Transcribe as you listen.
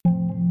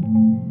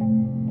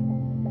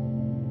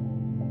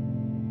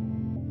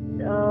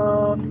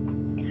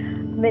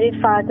मेरे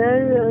father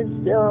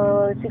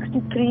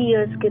 63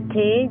 years के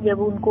थे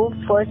जब उनको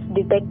फर्स्ट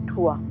डिटेक्ट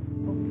हुआ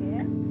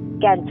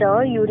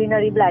कैंसर,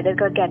 यूरिनरी ब्लैडर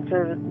का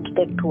कैंसर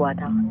डिटेक्ट हुआ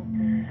था।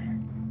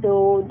 तो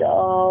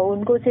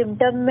उनको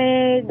सिम्टम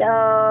में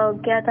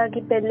क्या था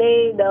कि पहले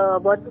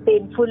बहुत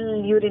पेनफुल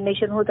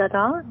यूरिनेशन होता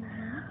था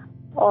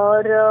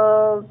और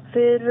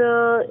फिर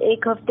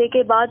एक हफ्ते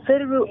के बाद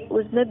फिर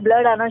उसमें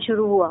ब्लड आना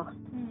शुरू हुआ।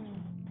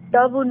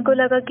 तब उनको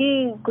लगा कि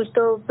कुछ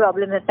तो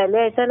प्रॉब्लम है। पहले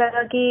ऐसा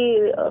लगा कि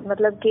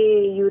मतलब कि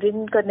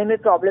यूरिन करने में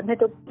प्रॉब्लम है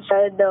तो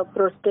शायद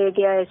प्रोस्टेट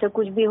या ऐसा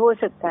कुछ भी हो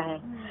सकता है।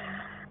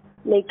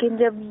 लेकिन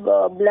जब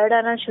ब्लड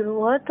आना शुरू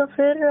हुआ तो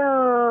फिर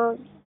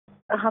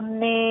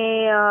हमने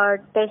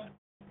टेस्ट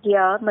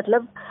किया,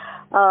 मतलब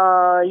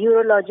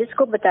यूरोलॉजिस्ट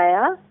को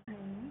बताया।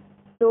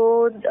 तो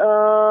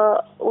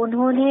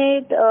उन्होंने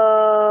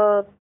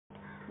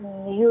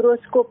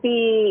यूरोस्कोपी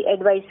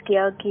एडवाइस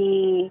किया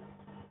कि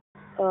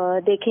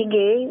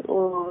देखेंगे,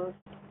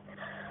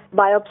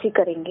 बायोप्सी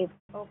करेंगे।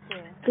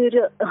 फिर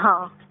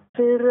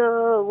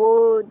वो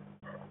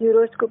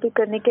यूरोस्कोपी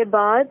करने के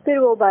बाद फिर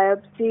वो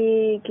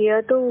बायोप्सी किया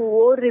तो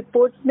वो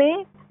रिपोर्ट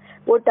में,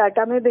 वो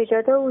टाटा में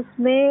भेजा था,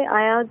 उसमें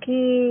आया कि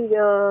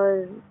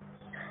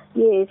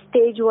ये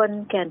स्टेज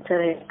 1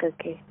 कैंसर है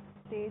करके।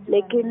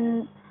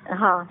 लेकिन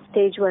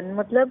स्टेज 1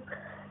 मतलब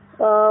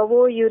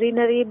वो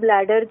यूरिनरी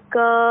ब्लैडर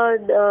का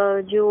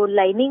जो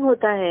लाइनिंग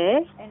होता है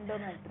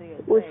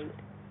उस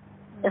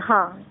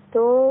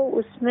तो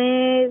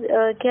उसमें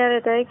क्या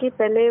रहता है कि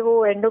पहले वो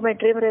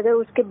एंडोमेट्रियम रहता है,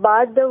 उसके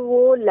बाद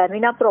वो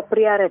लैमिना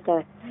प्रोप्रिया रहता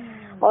है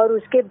और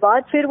उसके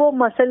बाद फिर वो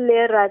मसल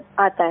लेयर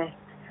आता है।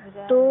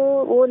 तो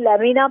वो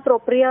लैमिना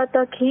प्रोप्रिया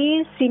तक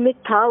ही सीमित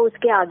था,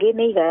 उसके आगे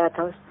नहीं गया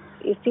था,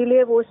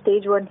 इसीलिए वो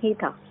स्टेज 1 ही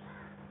था।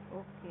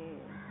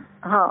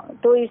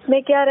 तो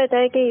इसमें क्या रहता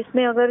है कि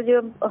इसमें अगर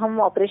जब हम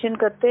ऑपरेशन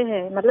करते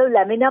हैं, मतलब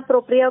लैमिना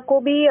प्रोप्रिया को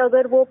भी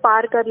अगर वो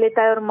पार कर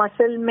लेता है और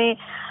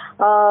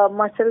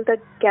मसल तक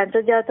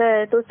कैंसर जाता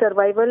है तो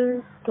सर्वाइवल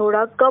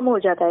थोड़ा कम हो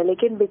जाता है।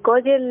 लेकिन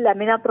बिकॉज ये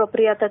लैमिना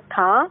प्रोप्रिया तक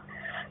था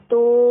तो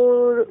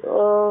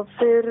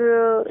फिर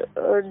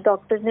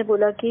डॉक्टर्स ने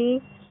बोला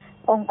कि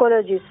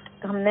ऑन्कोलॉजिस्ट,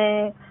 हमने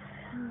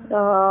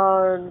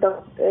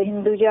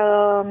हिंदुजा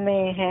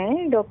में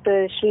है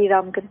डॉक्टर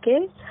श्रीराम करके,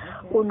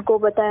 उनको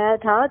बताया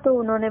था। तो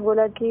उन्होंने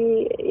बोला कि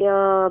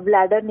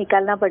ब्लैडर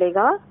निकालना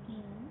पड़ेगा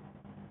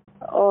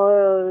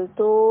और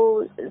तो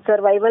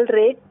सर्वाइवल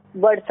रेट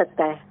बढ़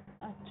सकता है।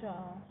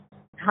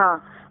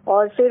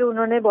 और फिर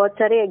उन्होंने बहुत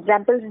सारे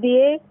एग्जाम्पल्स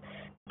दिए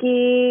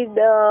कि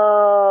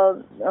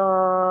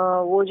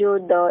वो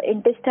जो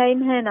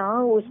इंटेस्टाइन है ना,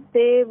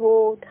 उससे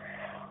वो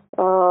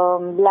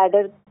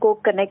ब्लैडर को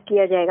कनेक्ट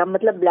किया जाएगा,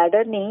 मतलब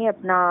ब्लैडर नहीं,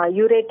 अपना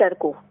यूरेटर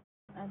को।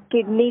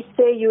 किडनी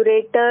से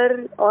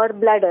यूरेटर और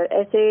ब्लैडर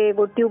ऐसे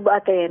वो ट्यूब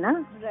आते हैं ना।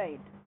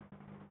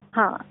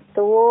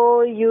 तो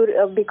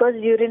वो बिकॉज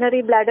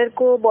यूरिनरी ब्लैडर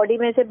को बॉडी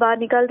में से बाहर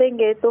निकाल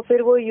देंगे तो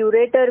फिर वो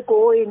यूरेटर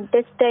को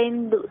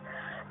इंटेस्टाइन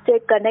से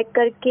कनेक्ट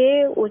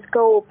करके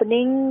उसका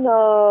ओपनिंग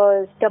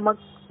स्टमक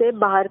से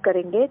बाहर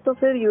करेंगे तो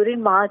फिर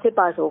यूरिन वहां से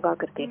पास होगा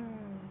करके।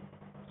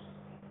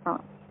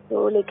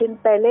 तो लेकिन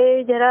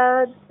पहले जरा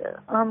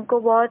हमको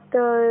बहुत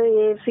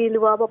ये फील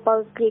हुआ पापा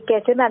कि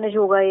कैसे मैनेज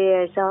होगा ये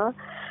ऐसा।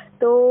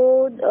 तो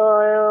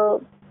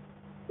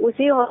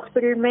उसी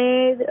हॉस्पिटल में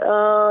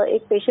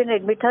एक पेशेंट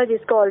एडमिट था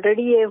जिसको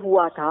ऑलरेडी ये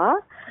हुआ था।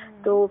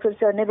 तो फिर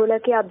सर ने बोला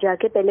कि आप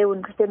जाके पहले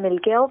उनसे मिल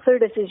के आओ, फिर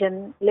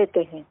डिसीजन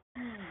लेते हैं।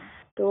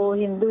 तो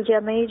हिंदुजा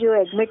में ही जो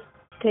एडमिट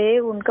थे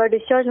उनका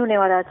डिस्चार्ज होने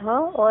वाला था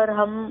और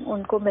हम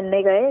उनको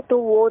मिलने गए। तो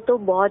वो तो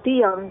बहुत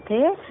ही यंग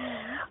थे,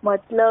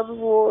 मतलब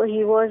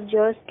he was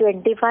just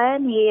 25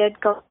 and he had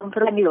come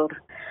from Bangalore.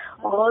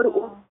 और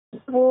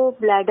वो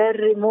ब्लैडर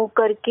रिमूव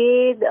करके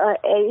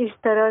इस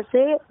तरह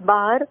से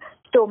बाहर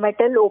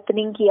स्टोमेटल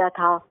ओपनिंग किया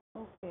था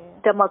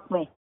स्टमक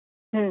में।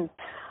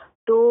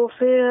 तो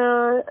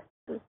फिर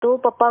तो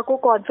पापा को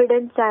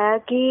कॉन्फिडेंस आया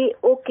कि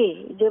ओके,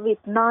 जब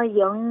इतना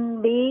यंग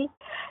भी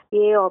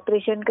ये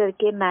ऑपरेशन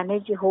करके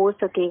मैनेज हो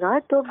सकेगा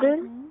तो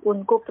फिर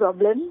उनको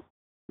प्रॉब्लम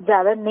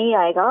ज़्यादा नहीं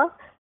आएगा,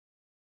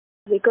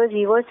 बिकॉज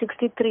ही वॉज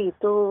 63।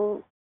 तो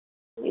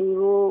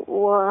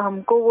वो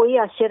हमको वही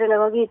आश्चर्य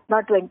लगा कि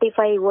इतना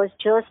 25 वॉज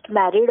जस्ट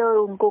मैरिड और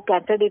उनको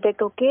कैंसर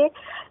डिटेक्ट होके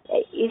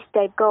इस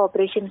टाइप का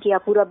ऑपरेशन किया,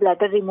 पूरा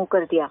ब्लैडर रिमूव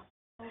कर दिया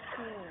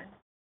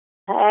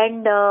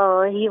and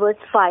he was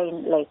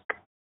fine like.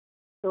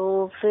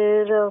 तो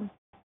फिर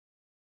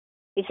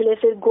इसलिए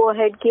फिर गो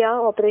अहेड किया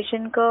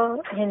ऑपरेशन का,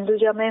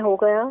 हिंदुजा में हो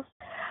गया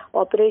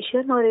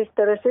ऑपरेशन और इस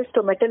तरह से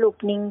स्टोमेटल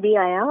ओपनिंग भी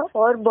आया।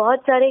 और बहुत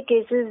सारे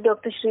केसेस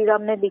डॉक्टर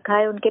श्रीराम ने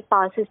दिखाए उनके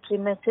पास हिस्ट्री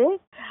में से,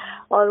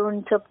 और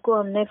उन सबको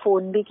हमने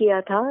फ़ोन भी किया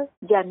था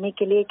जानने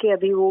के लिए कि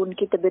अभी वो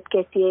उनकी तबीयत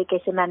कैसी है,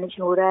 कैसे मैनेज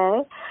हो रहा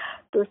है।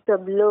 तो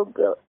सब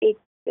लोग एक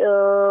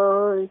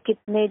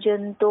कितने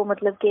जन तो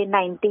मतलब कि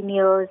 19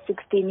 इयर्स,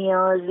 16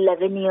 इयर्स,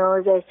 11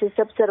 इयर्स ऐसे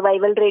सब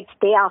सर्वाइवल रेट्स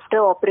थे आफ्टर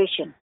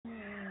ऑपरेशन।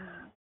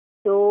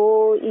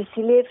 तो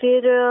इसीलिए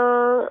फिर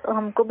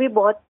हमको भी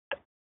बहुत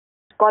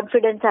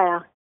कॉन्फिडेंस आया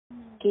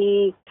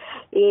कि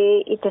ये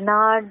इतना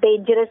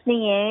डेंजरस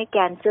नहीं है,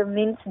 कैंसर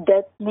मीन्स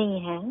डेथ नहीं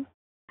है,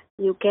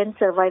 you can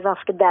survive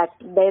after that.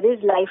 There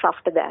is life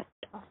after that.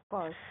 Of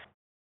course.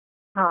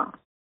 हाँ,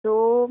 तो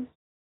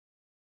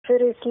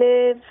फिर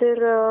इसलिए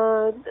फिर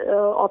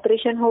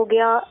ऑपरेशन हो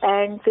गया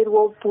एंड फिर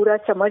वो पूरा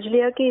समझ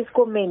लिया कि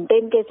इसको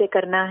मेंटेन कैसे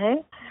करना है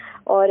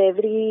और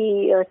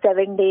एवरी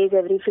 7 days,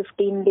 एवरी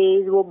 15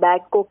 days वो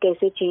बैग को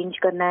कैसे चेंज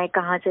करना है,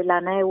 कहाँ से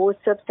लाना है, वो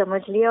सब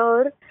समझ लिया।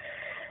 और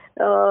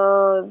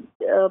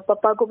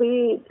पापा को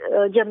भी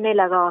जमने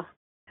लगा।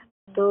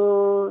 तो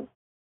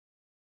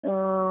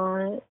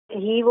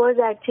he was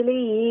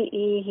actually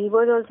he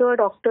was also a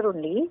doctor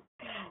only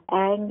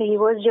and he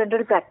was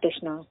general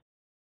practitioner.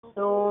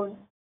 So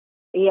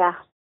yeah,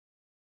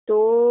 तो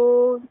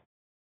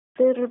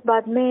फिर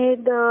बाद में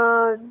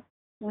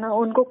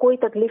उनको कोई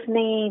तकलीफ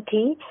नहीं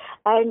थी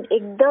एंड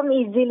एकदम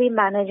इजीली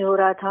मैनेज हो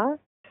रहा था।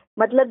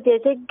 मतलब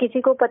जैसे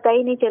किसी को पता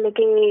ही नहीं चले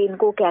कि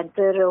इनको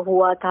कैंसर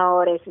हुआ था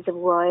और ऐसे सब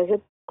हुआ, ऐसे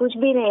कुछ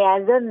भी नहीं।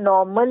 एज अ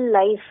नॉर्मल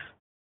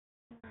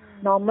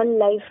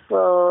लाइफ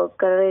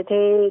कर रहे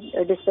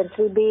थे।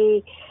 डिस्पेंसरी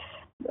भी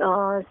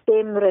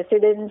सेम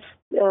रेसिडेंस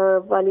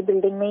वाली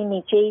बिल्डिंग में ही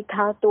नीचे ही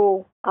था,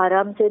 तो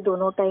आराम से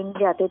दोनों टाइम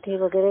जाते थे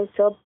वगैरह,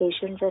 सब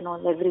पेशेंट्स एंड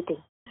ऑल एवरीथिंग।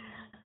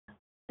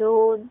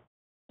 तो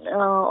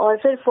और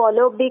फिर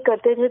फॉलो अप भी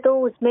करते थे, तो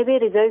उसमें भी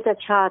रिजल्ट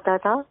अच्छा आता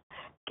था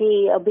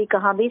कि अभी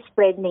कहाँ भी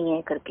स्प्रेड नहीं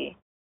है करके।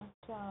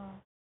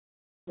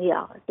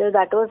 या तो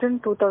दैट वाज इन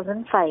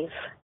 2005।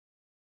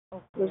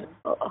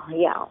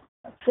 या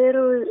फिर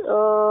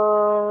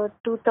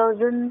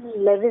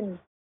 2011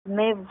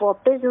 में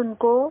वापस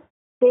उनको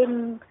सेम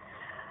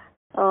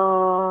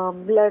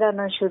ब्लड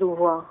आना शुरू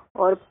हुआ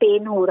और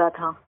पेन हो रहा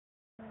था।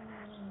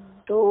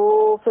 तो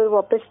फिर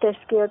वापस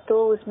टेस्ट किया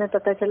तो उसमें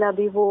पता चला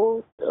अभी वो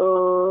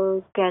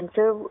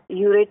कैंसर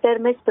यूरेटर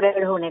में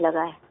स्प्रेड होने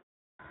लगा है।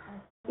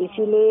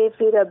 इसीलिए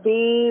फिर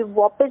अभी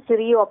वापस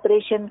री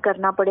ऑपरेशन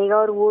करना पड़ेगा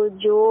और वो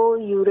जो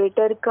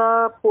यूरेटर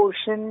का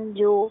पोर्शन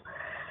जो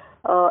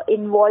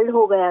इन्वॉल्व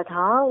हो गया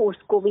था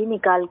उसको भी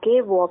निकाल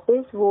के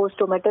वापस वो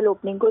स्टोमेटल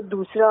ओपनिंग को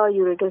दूसरा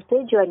यूरेटर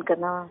से ज्वाइन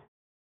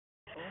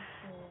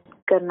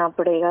करना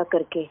पड़ेगा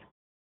करके।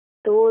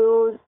 तो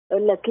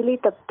लकीली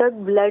तब तक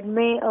ब्लड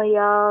में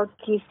या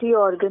किसी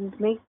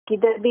ऑर्गन्स में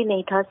किधर भी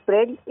नहीं था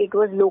spread. It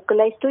was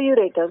localised to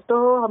ureter. तो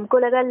हमको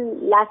लगा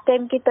लास्ट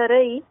टाइम की तरह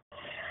ही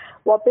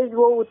वापस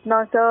वो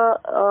उतना सा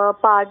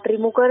पार्ट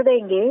रिमूव कर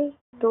देंगे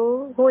तो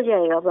हो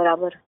जाएगा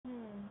बराबर।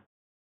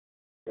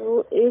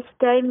 तो इस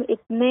टाइम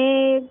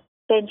इतने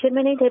टेंशन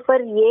में नहीं थे,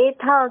 पर ये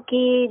था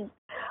कि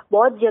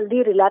बहुत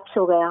जल्दी रिलैप्स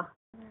हो गया।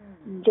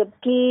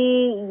 जबकि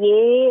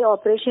ये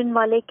ऑपरेशन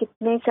वाले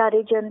कितने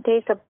सारे जन थे,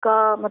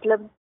 सबका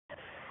मतलब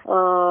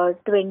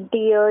 20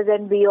 years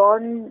एंड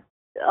बियॉन्ड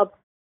अब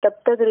तब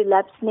तक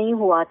रिलैप्स नहीं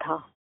हुआ था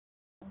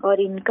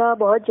और इनका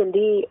बहुत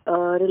जल्दी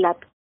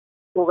रिलैप्स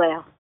हो गया।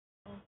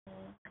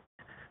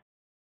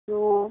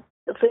 तो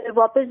फिर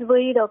वापस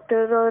वही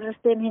डॉक्टर और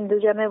सेम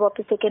हिंदुजा में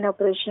वापस सेकेंड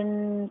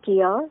ऑपरेशन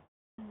किया,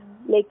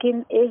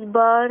 लेकिन इस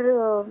बार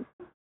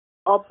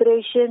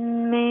ऑपरेशन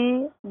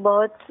में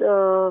बहुत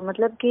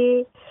मतलब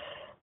कि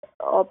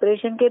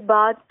ऑपरेशन के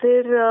बाद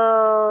फिर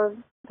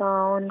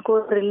उनको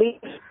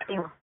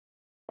रिलीफ,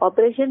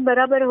 ऑपरेशन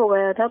बराबर हो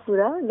गया था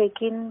पूरा,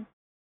 लेकिन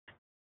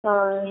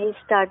he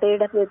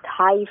started with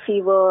high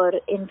fever,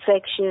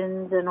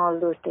 infections and all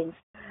those things.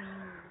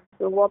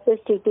 तो वापस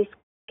CT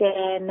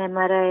स्कैन,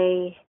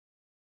 MRI,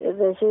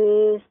 वैसे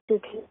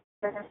स्थिति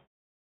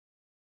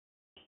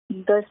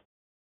 10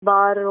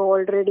 बार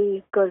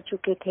ऑलरेडी कर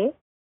चुके थे।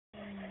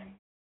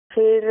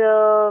 फिर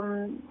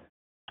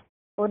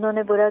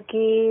उन्होंने बोला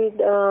कि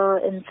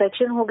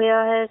इन्फेक्शन हो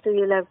गया है, तो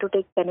you have to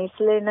take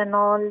penicillin and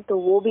all. तो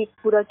वो भी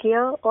पूरा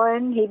किया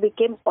and he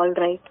became all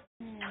right.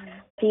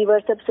 Fever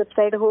सब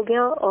सबसाइड हो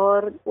गया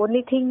और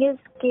ओनली थिंग इज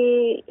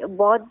कि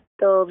बहुत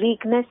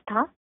वीकनेस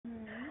था,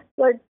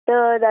 but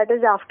that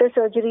is after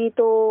surgery.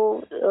 तो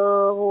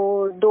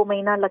वो 2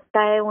 महीना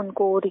लगता है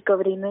उनको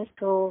रिकवरी में।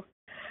 तो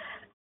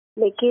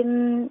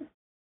लेकिन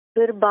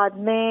फिर बाद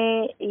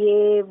में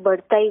ये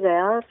बढ़ता ही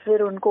गया।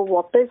 फिर उनको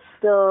वापस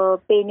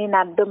पेन इन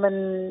एब्डोमेन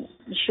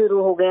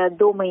शुरू हो गया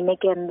 2 महीने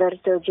के अंदर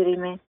सर्जरी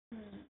में।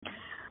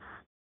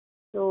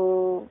 तो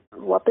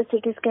वापस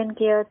CT स्कैन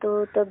किया तो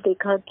तब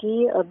देखा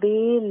कि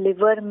अभी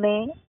लिवर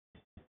में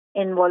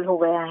इन्वॉल्व हो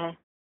गया है।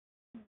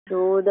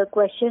 तो द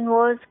क्वेश्चन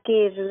वाज कि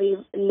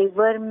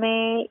लिवर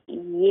में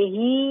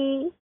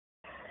यही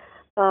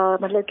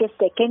मतलब कि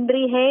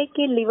सेकेंडरी है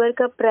कि लिवर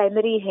का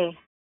प्राइमरी है,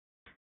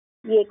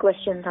 ये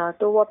क्वेश्चन था।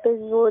 तो वापस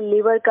वो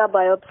लिवर का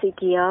बायोप्सी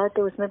किया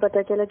तो उसमें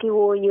पता चला कि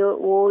वो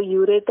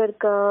यूरेटर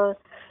का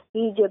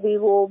ही जब भी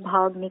वो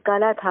भाग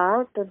निकाला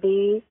था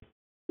तभी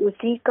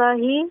उसी का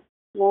ही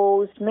वो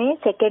उसमें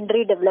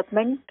सेकेंडरी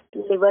डेवलपमेंट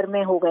लिवर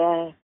में हो गया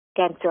है,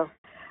 कैंसर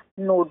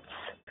नोड्स,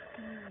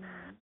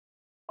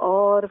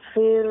 और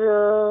फिर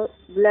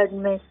ब्लड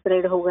में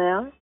स्प्रेड हो गया।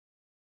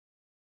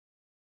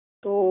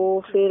 तो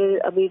फिर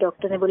अभी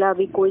डॉक्टर ने बोला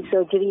अभी कोई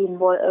सर्जरी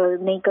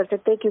नहीं कर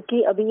सकते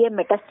क्योंकि अभी ये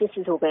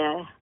मेटास्टेसिस हो गया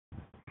है,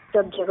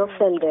 सब जगह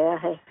फैल गया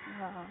है।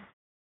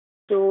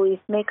 तो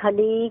इसमें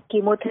खाली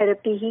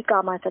कीमोथेरेपी ही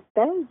काम आ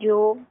सकता है जो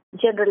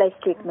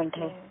जनरलाइज ट्रीटमेंट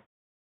है।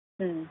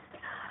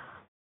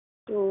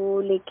 तो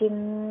लेकिन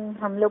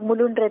हम लोग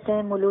मुलुंड रहते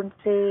हैं, मुलुंड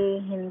से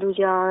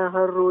हिंदुजा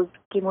हर रोज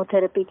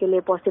कीमोथेरेपी के लिए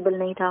पॉसिबल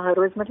नहीं था, हर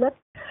रोज मतलब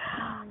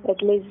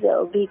एटलीस्ट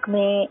वीक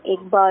में एक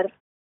बार,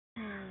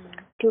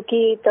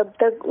 क्योंकि तब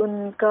तक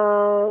उनका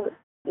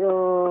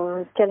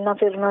चलना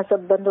फिरना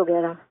सब बंद हो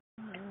गया था,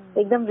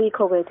 एकदम वीक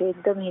हो गए थे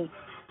एकदम ही।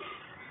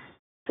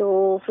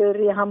 तो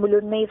फिर यहाँ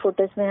मुलुंड में ही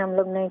फोर्टिस में हम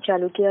लोग ने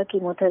चालू किया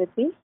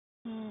कीमोथेरेपी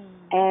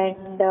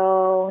एंड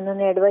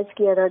उन्होंने एडवाइस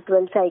किया था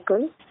 12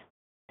 साइकिल।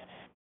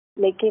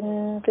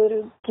 लेकिन फिर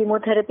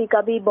कीमोथेरेपी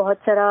का भी बहुत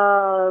सारा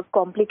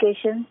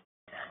कॉम्प्लिकेशन,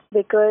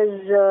 बिकॉज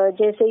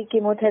जैसे ही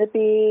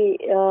कीमोथेरेपी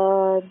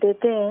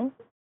देते हैं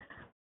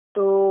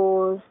तो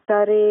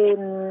सारे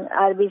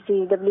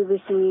आरबीसी,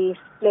 डब्ल्यूबीसी,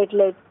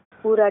 प्लेटलेट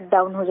पूरा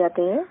डाउन हो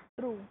जाते हैं,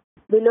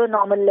 below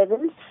normal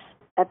levels,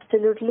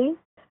 absolutely,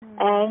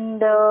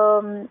 and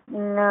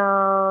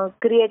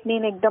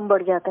creatinine एकदम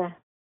बढ़ जाता है।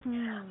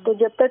 तो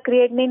जब तक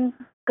क्रिएटिनिन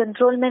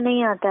कंट्रोल में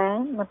नहीं आता है,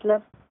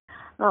 मतलब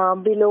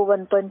बिलो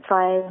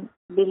 1.5,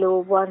 बिलो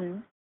 1,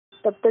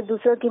 तब तक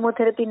दूसरा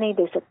कीमोथेरेपी नहीं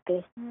दे सकते।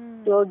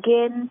 तो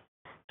अगेन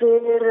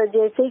फिर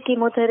जैसे ही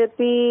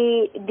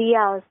कीमोथेरेपी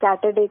दिया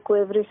सैटरडे को,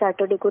 एवरी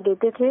सैटरडे को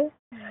देते थे,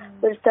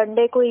 फिर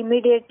संडे को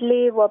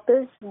इमीडिएटली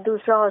वापस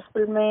दूसरा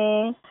हॉस्पिटल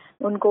में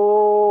उनको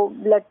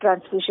ब्लड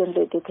ट्रांसफ्यूजन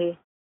देते थे,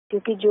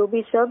 क्योंकि जो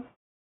भी सब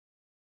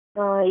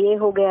ये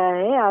हो गया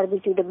है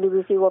आरबीसी,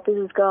 डब्ल्यूबीसी, वापस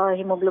उसका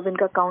हीमोग्लोबिन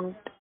का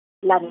काउंट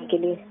लाने के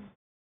लिए।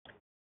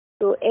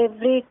 तो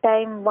every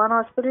time one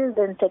hospital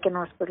then second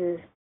hospital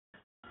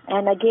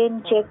and again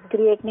check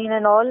creatinine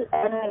and all,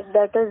 and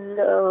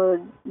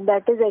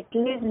that is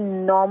actually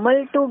normal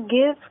to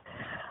give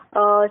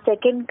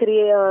second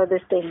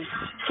this thing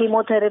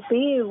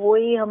chemotherapy।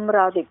 वही हम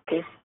राह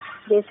देखते,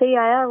 जैसे ही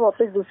आया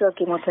वापस दूसरा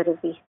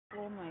कीमोथेरेपी।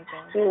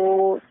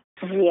 तो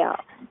या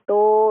तो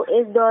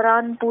इस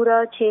दौरान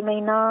पूरा 6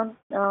 महीना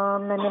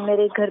मैंने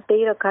मेरे घर पे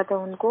ही रखा था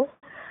उनको,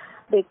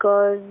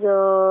 बिकॉज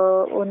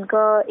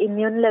उनका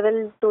इम्यून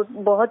लेवल तो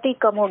बहुत ही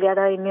कम हो गया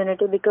था,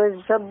 इम्यूनिटी, बिकॉज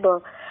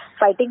सब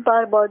फाइटिंग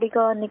पावर बॉडी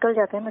का निकल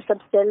जाते हैं ना, सब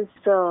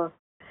सेल्स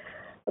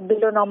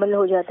बिलो नॉर्मल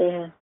हो जाते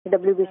हैं,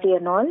 डब्ल्यूबीसी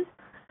एंड ऑल।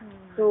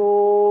 तो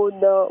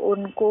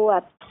उनको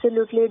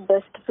एब्सोल्युटली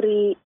डस्ट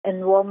फ्री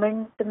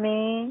एनवायरनमेंट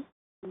में,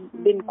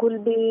 बिल्कुल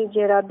भी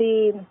जरा भी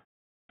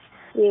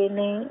ये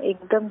नहीं,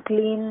 एकदम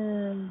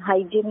क्लीन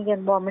हाइजीनिक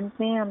एनवायरनमेंट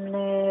में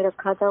हमने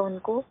रखा था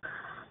उनको।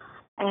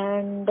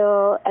 एंड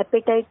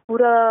एपेटाइट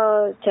पूरा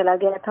चला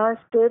गया था,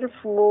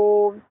 सिर्फ वो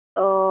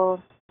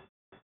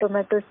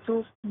टोमेटो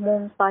सूप,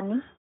 मूंग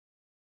पानी,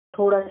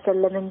 थोड़ा सा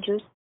लेमन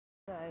जूस,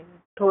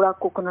 थोड़ा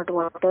कोकोनट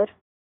वाटर,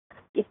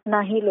 इतना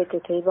ही लेते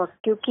थे वक्त,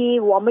 क्योंकि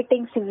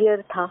वॉमिटिंग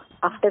सीवियर था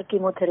आफ्टर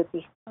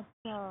कीमोथेरेपी।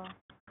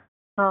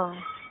 हाँ,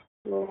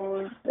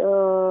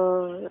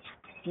 तो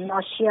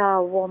nausea,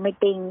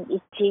 vomiting,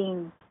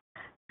 etching,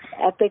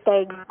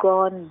 apatite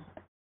gone,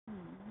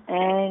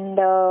 and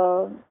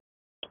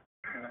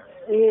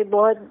ये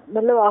बहुत,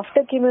 मतलब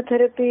after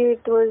chemotherapy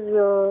it was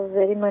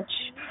very much,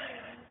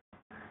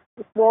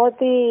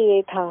 बहुत ही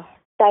ये था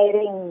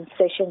टायरिंग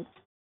सेशन।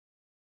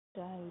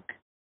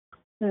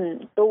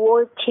 तो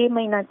वो 6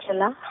 महीना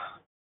चला,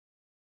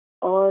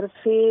 और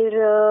फिर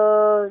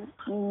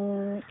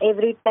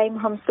एवरी टाइम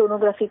हम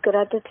सोनोग्राफी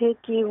कराते थे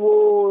कि वो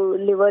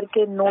लिवर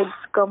के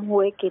नोड्स कम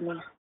हुए कि नहीं।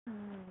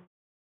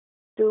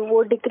 तो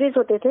वो डिक्रीज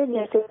होते थे,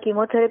 जैसे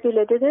कीमोथेरेपी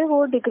लेते थे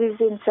वो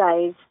डिक्रीज इन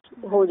साइज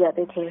हो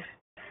जाते थे।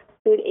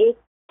 फिर एक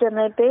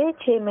समय पे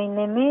 6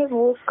 महीने में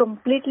वो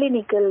कम्प्लीटली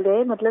निकल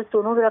गए, मतलब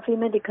सोनोग्राफी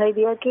में दिखाई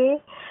दिया कि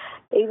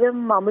एकदम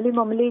मामूली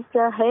मामूली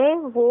सा है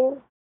वो,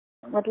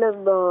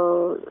 मतलब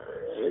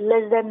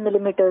less than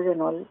millimetres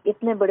and all,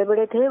 इतने बड़े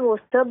बड़े थे वो,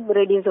 सब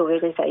रेड्यूस हो गए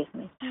थे साइज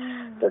में।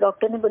 तो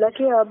डॉक्टर ने बोला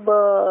कि अब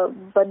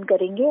बंद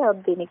करेंगे, अब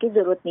देने की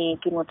जरूरत नहीं है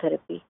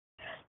कीमोथेरेपी।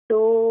 तो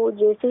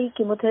जैसे ही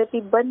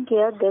कीमोथेरेपी बंद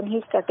किया, then he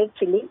started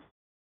feeling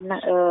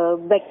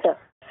better.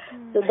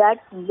 So that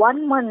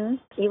 1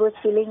 month he was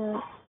feeling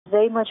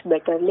very much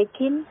better.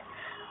 लेकिन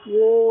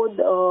वो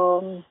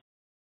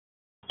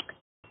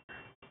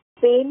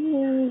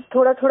पेन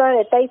थोड़ा थोड़ा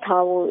रहता ही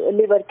था, वो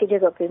लिवर की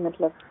जगह पे,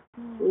 मतलब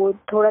वो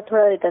थोड़ा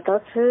थोड़ा रहता था।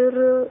 फिर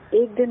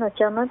एक दिन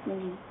अचानक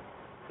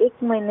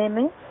 1 महीने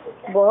में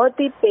बहुत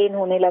ही पेन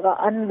होने लगा,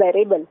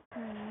 अनबेरेबल।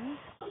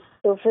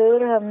 तो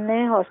फिर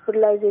हमने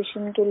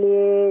हॉस्पिटलाइजेशन के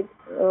लिए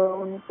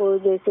उनको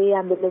जैसे ही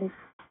एम्बुलेंस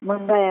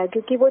मंगाया,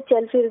 क्योंकि वो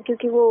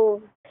क्योंकि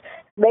वो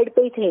बेड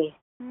पे ही थे।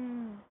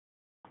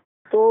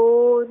 तो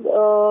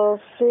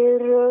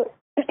फिर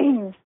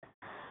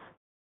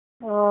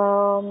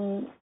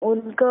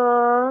उनका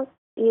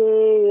ये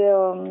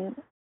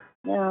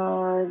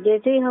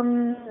जैसे ही हम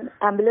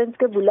एम्बुलेंस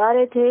के बुला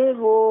रहे थे,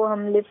 वो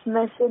हम लिफ्ट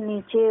में से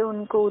नीचे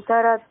उनको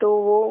उतारा तो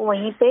वो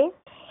वहीं पे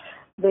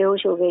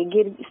बेहोश हो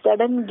गए,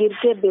 सडन गिर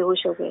के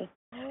बेहोश हो गए।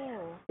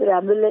 फिर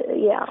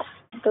एम्बुलेंस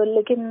तो,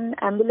 लेकिन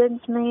एम्बुलेंस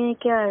में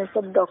क्या है,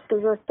 सब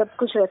डॉक्टर्स और सब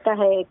कुछ रहता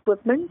है,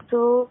 इक्विपमेंट।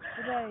 तो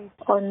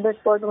ऑन द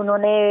स्पॉट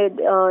उन्होंने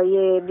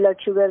ये ब्लड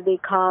शुगर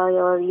देखा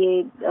और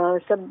ये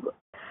सब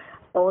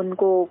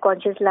उनको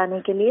कॉन्शियस लाने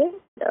के लिए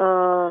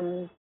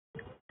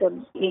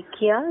तब ये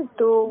किया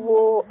तो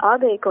वो आ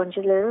गए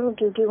कॉन्शियस लेवल,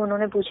 क्योंकि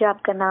उन्होंने पूछा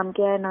आपका नाम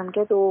क्या है, नाम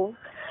क्या, तो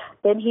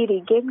then he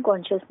regain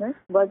consciousness.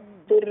 But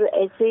फिर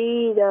ऐसे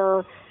ही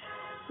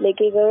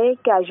लेके गए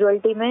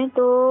कैजुअलिटी में,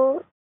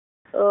 तो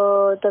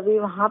तभी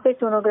वहाँ पे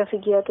सोनोग्राफी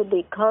किया तो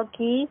देखा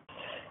कि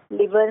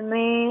लिवर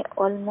में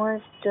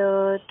ऑलमोस्ट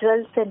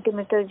 12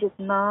 सेंटीमीटर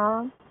जितना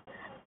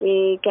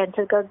ये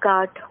कैंसर का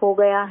गांठ हो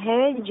गया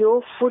है, जो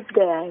फूट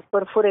गया है,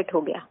 परफोरेट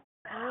हो गया,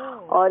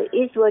 और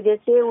इस वजह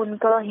से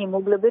उनका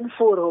हीमोग्लोबिन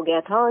 4 हो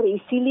गया था, और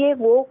इसीलिए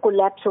वो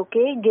कोलैप्स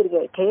होके गिर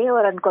गए थे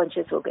और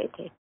अनकॉन्शियस हो गए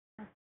थे।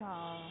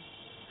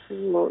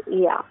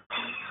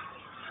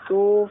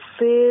 तो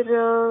फिर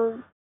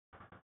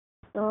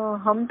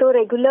हम तो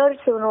रेगुलर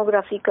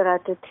सोनोग्राफी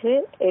कराते थे,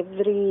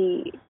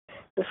 every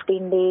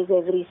 15 days,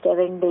 every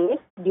 7 days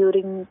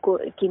during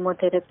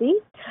chemotherapy.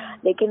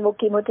 लेकिन वो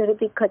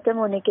कीमोथेरेपी खत्म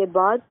होने के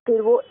बाद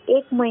फिर वो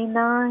 1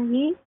 महीना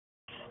ही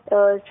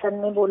सर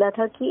ने बोला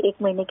था कि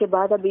 1 महीने के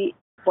बाद अभी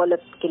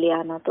फॉलोअप के लिए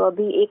आना। तो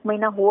अभी 1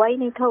 महीना हुआ ही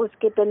नहीं था,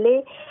 उसके पहले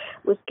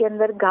उसके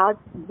अंदर गांठ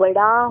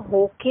बड़ा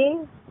होके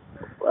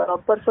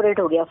परफोरेट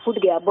हो गया, फूट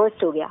गया,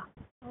 बर्स्ट हो गया।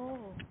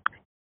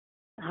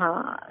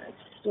 हाँ,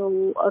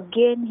 so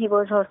again he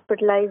was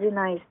hospitalised in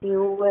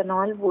ICU and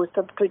all. वो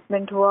सब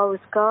ट्रीटमेंट हुआ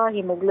उसका,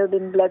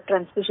 haemoglobin blood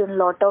transfusion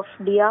lot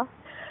of दिया,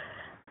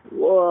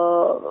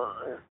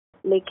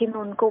 लेकिन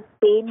उनको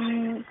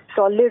पेन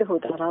सॉलिड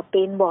होता था,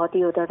 पेन बहुत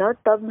ही होता था।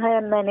 तब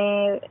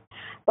मैंने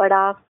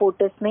पढ़ा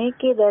फोर्टिस में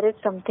कि there is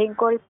something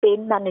called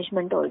pain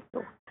management also,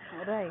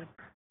 right.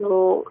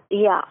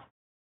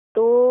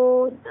 तो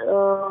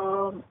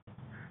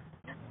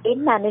पेन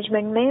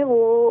मैनेजमेंट में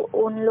वो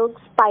उन लोग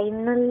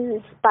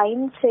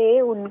स्पाइन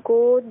से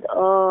उनको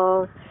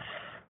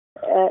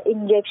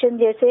इंजेक्शन,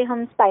 जैसे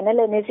हम स्पाइनल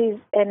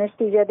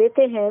एनेस्थीसिया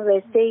देते हैं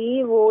वैसे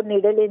ही वो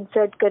नीडल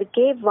इंसर्ट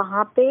करके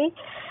वहाँ पे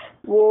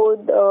वो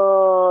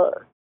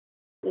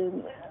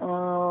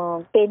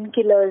पेन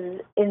किलर्स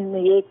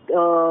ये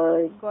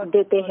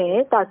देते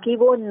हैं, ताकि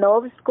वो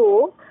नर्व्स को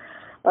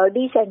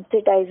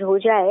डिसेंसिटाइज हो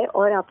जाए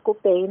और आपको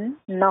पेन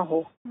ना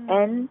हो,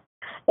 एंड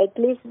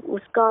एटलीस्ट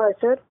उसका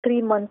असर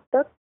 3 मंथ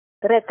तक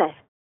रहता है।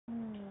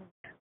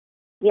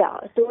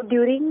 तो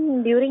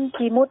ड्यूरिंग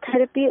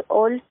कीमोथेरेपी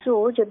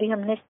ऑल्सो जब भी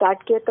हमने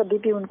स्टार्ट किया तभी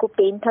भी उनको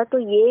पेन था, तो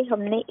ये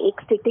हमने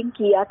एक सिटिंग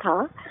किया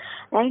था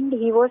and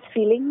he was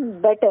feeling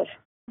better,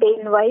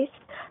 pain wise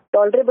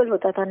tolerable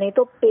होता था। नहीं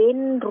तो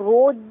पेन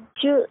रोज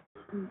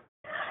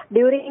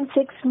ड्यूरिंग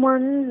 6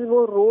 मंथ्स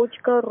वो रोज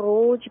का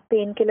रोज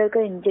पेन किलर का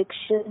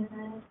इंजेक्शन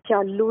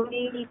चालू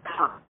ही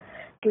था,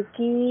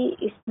 क्योंकि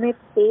इसमें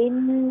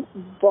पेन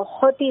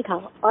बहुत ही था,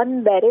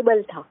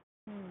 अनबेरेबल था।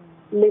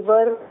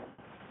 लिवर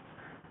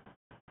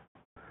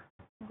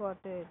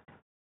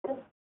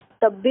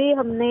तब भी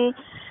हमने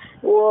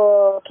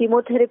वो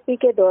कीमोथेरेपी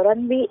के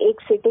दौरान भी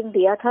एक सिटिंग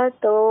दिया था,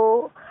 तो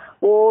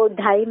वो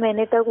 2.5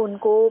 महीने तक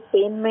उनको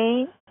पेन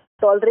में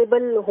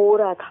टॉलरेबल हो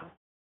रहा था।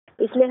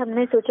 इसलिए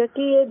हमने सोचा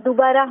कि ये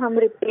दोबारा हम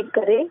रिपीट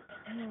करें,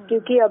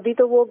 क्योंकि अभी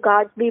तो वो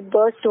गांठ भी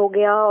बर्स्ट हो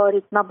गया और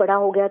इतना बड़ा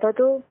हो गया था,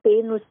 तो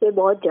पेन उस पे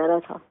बहुत ज्यादा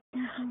था।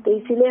 तो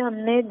इसीलिए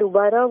हमने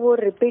दोबारा वो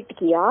रिपीट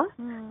किया,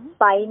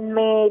 स्पाइन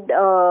में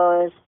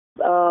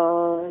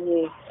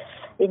ये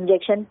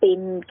इंजेक्शन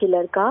पेन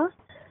किलर का।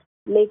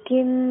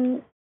 लेकिन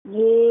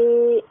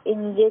ये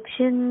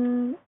इंजेक्शन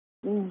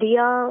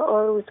दिया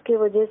और उसके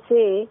वजह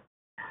से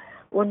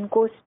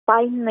उनको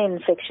स्पाइन में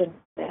इन्फेक्शन हो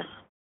गया,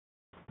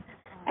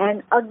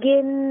 एंड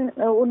अगेन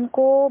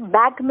उनको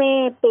बैक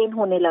में पेन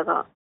होने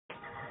लगा।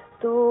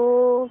 तो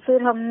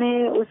फिर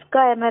हमने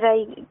उसका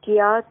एमआरआई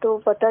किया तो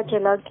पता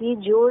चला कि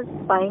जो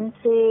स्पाइन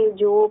से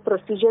जो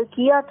प्रोसीजर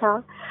किया था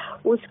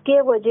उसके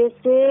वजह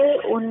से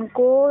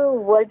उनको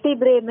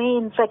वर्टिब्रे में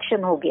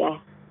इन्फेक्शन हो गया है,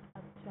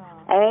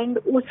 एंड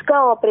उसका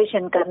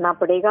ऑपरेशन करना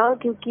पड़ेगा,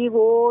 क्योंकि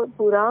वो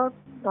पूरा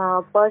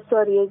पस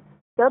और ये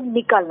सब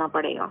निकालना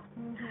पड़ेगा।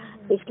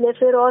 इसलिए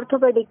फिर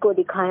ऑर्थोपेडिक को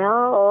दिखाया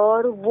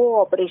और वो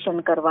ऑपरेशन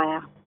करवाया।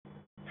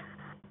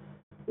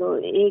 तो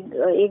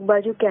एक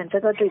बाजू कैंसर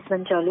का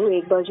ट्रीटमेंट चालू,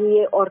 एक बाजू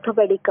ये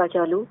ऑर्थोपेडिक का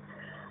चालू।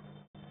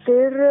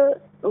 फिर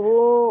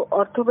वो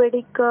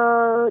ऑर्थोपेडिक का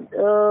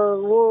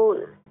वो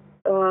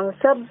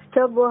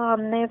सब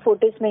हमने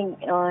फोर्टिस में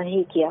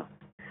ही किया।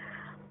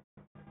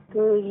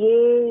 तो ये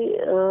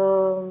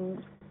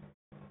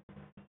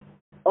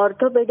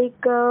ऑर्थोपेडिक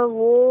का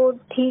वो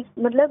ठीक,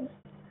 मतलब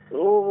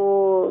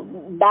वो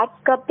बैक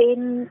का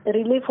पेन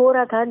रिलीफ हो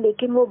रहा था,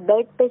 लेकिन वो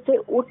बेड पे से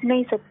उठ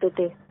नहीं सकते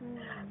थे।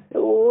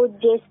 तो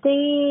जैसे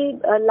ही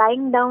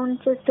लाइंग डाउन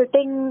से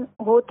सिटिंग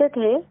होते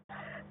थे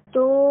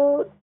तो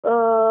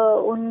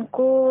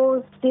उनको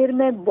सिर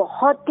में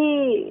बहुत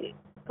ही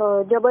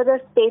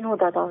जबरदस्त पेन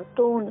होता था।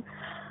 तो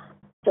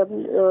जब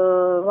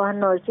वहाँ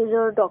नर्सेज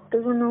और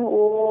डॉक्टर्स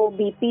वो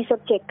बीपी सब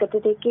चेक करते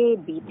थे कि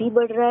बीपी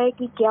बढ़ रहा है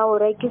कि क्या हो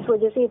रहा है, किस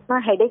वजह से इतना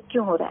हेडेक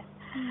क्यों हो रहा है।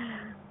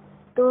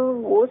 तो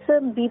वो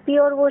सब बीपी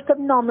और वो सब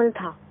नॉर्मल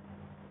था।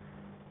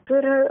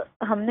 फिर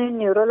हमने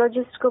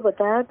न्यूरोलॉजिस्ट को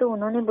बताया तो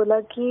उन्होंने बोला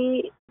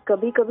कि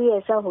कभी कभी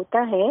ऐसा होता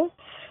है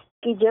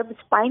कि जब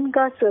स्पाइन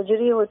का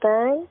सर्जरी होता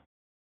है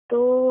तो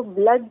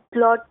ब्लड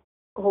क्लॉट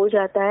हो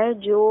जाता है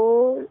जो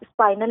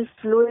स्पाइनल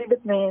फ्लूइड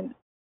में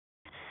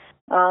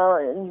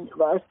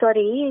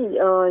सॉरी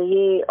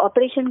ये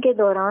ऑपरेशन के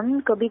दौरान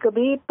कभी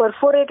कभी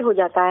परफोरेट हो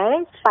जाता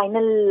है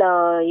स्पाइनल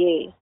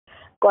ये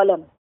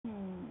कॉलम।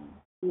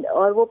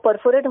 और वो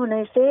परफोरेट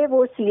होने से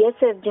वो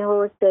सीएसएफ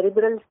जो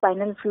सेरिब्रल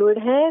स्पाइनल फ्लूइड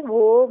है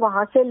वो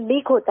वहां से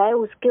लीक होता है,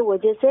 उसके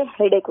वजह से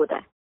हेडेक होता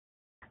है।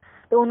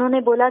 तो उन्होंने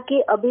बोला कि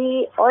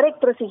अभी और एक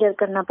प्रोसीजर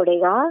करना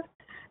पड़ेगा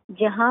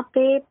जहाँ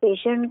पे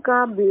पेशेंट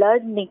का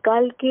ब्लड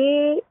निकाल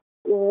के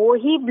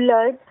वही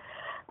ब्लड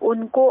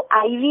उनको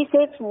आईवी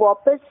से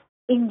वापस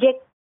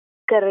इंजेक्ट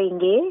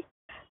करेंगे।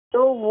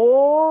 तो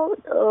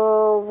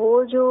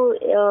वो जो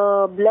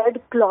ब्लड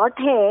क्लॉट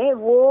है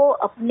वो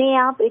अपने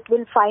आप it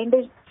will find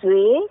its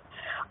way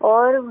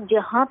और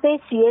जहाँ पे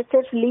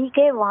सीएसएफ लीक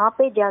है वहाँ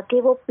पे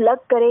जाके वो प्लग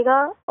करेगा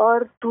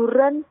और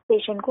तुरंत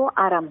पेशेंट को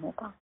आराम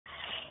होगा।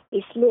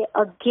 इसलिए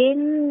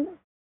अगेन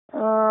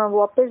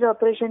वापस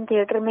ऑपरेशन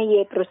थिएटर में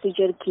ये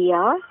प्रोसीजर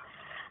किया।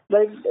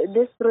 But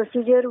this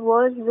procedure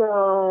was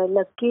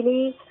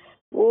luckily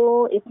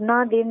वो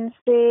इतना दिन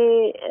से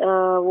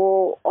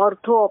वो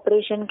ऑर्थो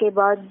ऑपरेशन के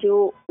बाद जो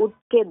उठ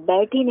के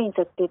बैठ ही नहीं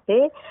सकते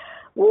थे,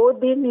 वो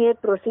दिन ये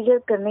प्रोसीजर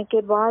करने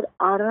के बाद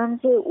आराम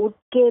से उठ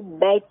के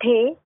बैठे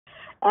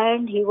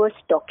and he was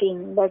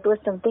talking. That was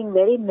something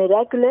very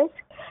miraculous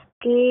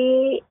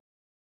कि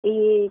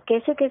ये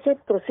कैसे कैसे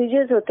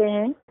प्रोसीजर्स होते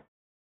हैं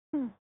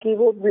कि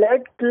वो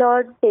ब्लड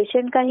क्लॉट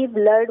पेशेंट का ही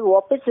ब्लड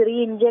वापस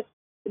री इंजेक्ट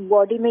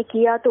बॉडी में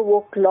किया तो वो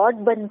क्लॉट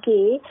बन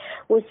के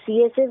वो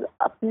सीएसएफ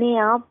अपने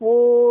आप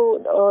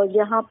वो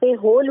जहाँ पे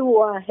होल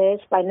हुआ है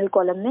स्पाइनल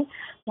कॉलम में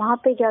वहाँ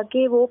पे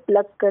जाके वो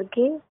प्लग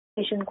करके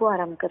पेशेंट को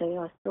आराम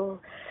करेगा। तो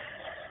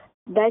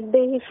that day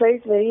he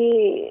felt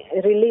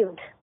very relieved,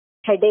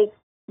 headache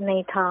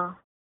नहीं था।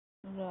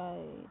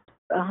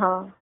 राइट।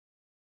 हाँ।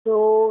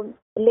 तो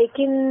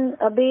लेकिन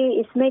अभी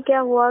इसमें क्या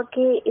हुआ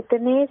कि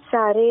इतने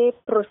सारे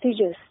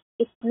प्रोसीजर्स,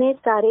 इतने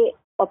सारे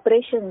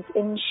operations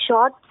in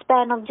short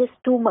span of just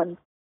 2 months,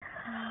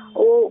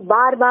 वो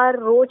बार बार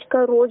रोज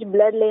का रोज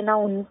ब्लड लेना,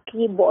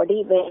 उनकी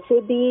बॉडी वैसे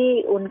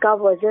भी उनका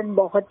वजन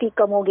बहुत ही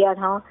कम हो गया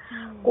था,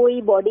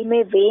 कोई बॉडी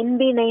में वेन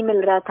भी नहीं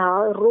मिल रहा था।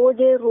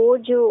 रोज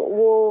रोज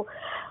वो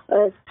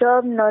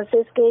सब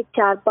नर्सेस के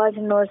 4-5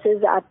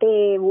 नर्सेस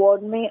आते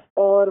वार्ड में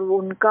और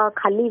उनका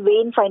खाली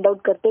वेन फाइंड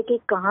आउट करते कि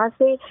कहाँ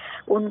से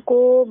उनको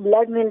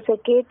ब्लड मिल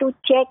सके to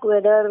check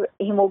whether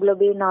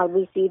haemoglobin,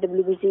 RBC,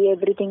 WBC,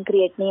 everything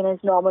creatinine is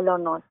normal और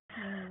नॉट।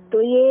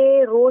 तो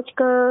ये रोज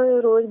का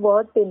रोज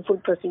बहुत पेनफुल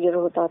प्रोसीजर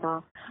होता था।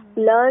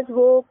 प्लस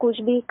वो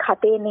कुछ भी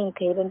खाते नहीं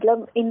थे,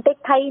 मतलब इंटेक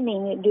था ही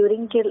नहीं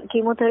ड्यूरिंग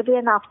कीमोथेरेपी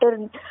एंड आफ्टर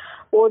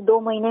वो 2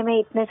 महीने में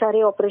इतने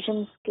सारे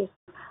ऑपरेशन के।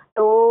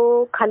 तो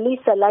खाली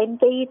सलाइन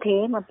पे ही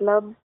थे,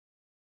 मतलब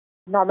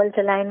नॉर्मल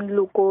सलाइन,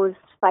 ग्लूकोज,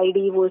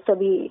 5D वो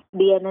सभी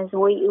डीएनएस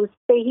वही उस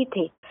पे ही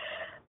थे।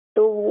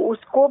 तो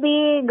उसको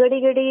भी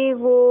घड़ी घड़ी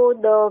वो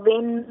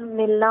वेन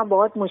मिलना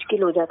बहुत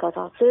मुश्किल हो जाता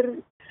था। फिर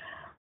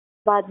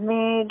बाद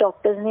में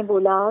डॉक्टर्स ने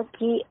बोला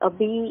कि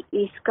अभी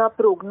इसका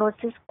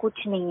प्रोग्नोसिस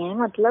कुछ नहीं है,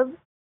 मतलब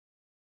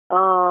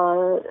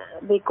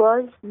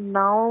बिकॉज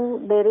नाउ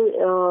देर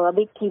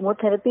अभी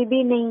कीमोथेरेपी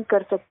भी नहीं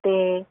कर सकते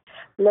हैं,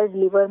 प्लस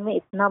लिवर में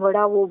इतना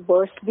बड़ा वो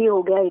बर्स्ट भी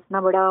हो गया,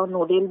 इतना बड़ा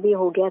नोडल भी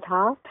हो गया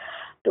था।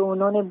 तो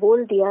उन्होंने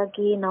बोल दिया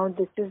कि now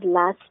this is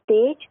last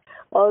stage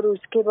और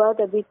उसके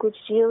बाद अभी कुछ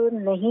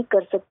नहीं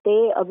कर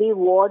सकते, अभी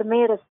वार्ड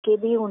में रख के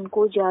भी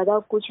उनको ज्यादा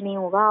कुछ नहीं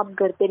होगा, आप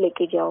घर पे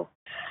लेके जाओ।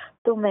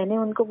 तो मैंने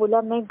उनको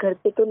बोला मैं घर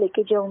पे तो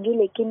लेके जाऊंगी,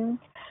 लेकिन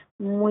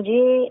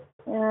मुझे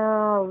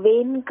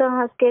वेन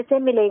कहाँ कैसे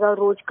मिलेगा,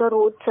 रोज का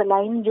रोज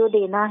सलाइन जो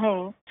देना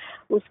है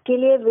उसके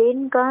लिए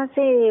वेन कहाँ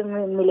से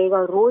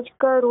मिलेगा, रोज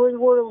का रोज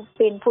वो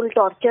पेनफुल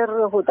टॉर्चर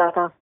होता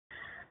था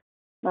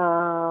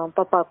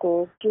पापा को।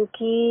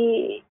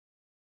 क्योंकि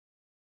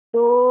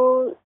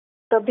तो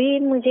तभी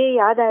मुझे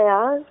याद आया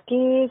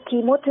कि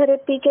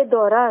कीमोथेरेपी के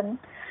दौरान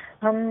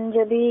हम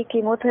जब भी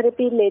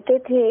कीमोथेरेपी लेते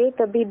थे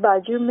तभी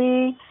बाजू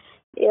में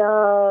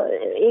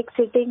एक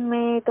सिटिंग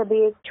में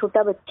तभी एक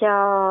छोटा बच्चा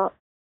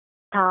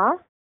था।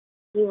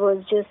 He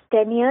was just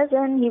 10 years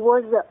and he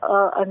was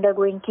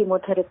undergoing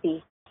chemotherapy.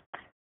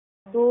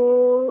 तो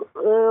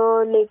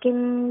लेकिन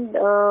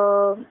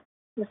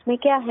उसमें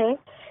क्या है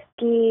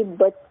कि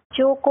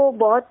बच्चों को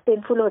बहुत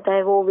पेनफुल होता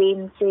है वो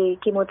वेन से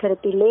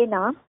कीमोथेरेपी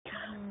लेना।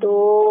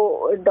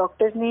 तो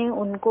डॉक्टर्स ने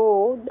उनको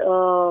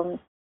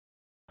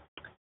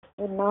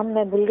नाम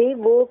मैं भूल गई,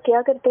 वो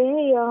क्या करते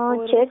हैं यहाँ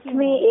चेस्ट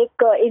में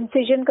एक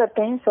इंसिजन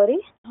करते हैं, सॉरी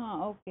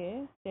हाँ ओके,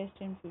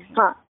 चेस्ट इंसिजन,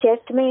 हाँ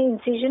चेस्ट में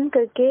इंसिजन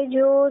करके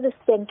जो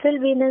सेंट्रल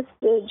वेनस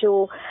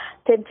जो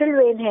सेंट्रल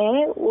वेन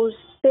है उस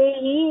पे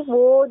ही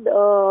वो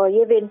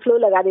ये वेन फ्लो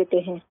लगा देते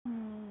हैं।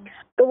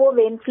 तो वो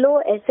वेन फ्लो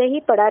ऐसे ही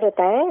पड़ा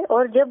रहता है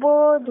और जब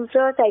वो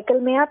दूसरा साइकिल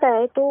में आता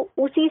है तो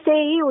उसी से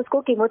ही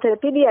उसको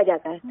कीमोथेरेपी दिया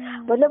जाता है।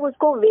 मतलब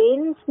उसको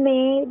वेन्स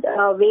में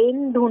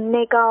वेन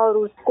ढूंढने का और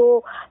उसको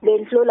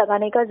वेन फ्लो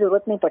लगाने का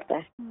जरूरत नहीं पड़ता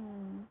है।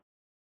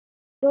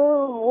 तो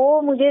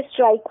वो मुझे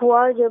स्ट्राइक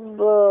हुआ जब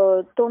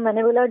तो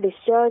मैंने बोला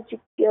डिस्चार्ज।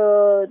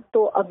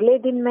 तो अगले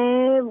दिन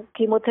मैं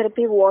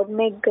कीमोथेरेपी वार्ड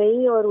में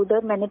गई और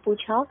उधर मैंने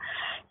पूछा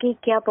कि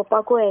क्या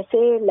पापा को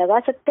ऐसे लगा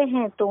सकते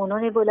हैं। तो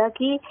उन्होंने बोला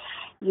कि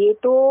ये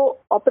तो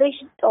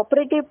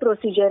ऑपरेटिव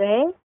प्रोसीजर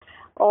है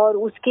और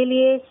उसके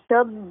लिए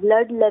सब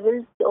ब्लड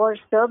लेवल्स और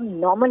सब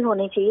नॉर्मल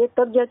होने चाहिए,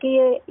 तब जाके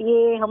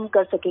ये हम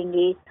कर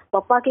सकेंगे।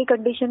 पापा की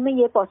कंडीशन में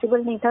ये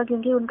पॉसिबल नहीं था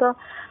क्योंकि उनका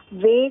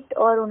वेट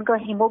और उनका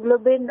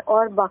हीमोग्लोबिन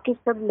और बाकी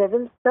सब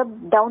लेवल सब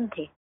डाउन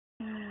थे।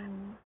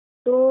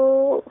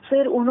 तो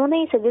फिर उन्होंने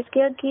ही सजेस्ट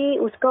किया कि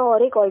उसका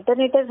और एक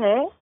ऑल्टरनेटिव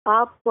है,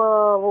 आप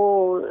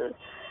वो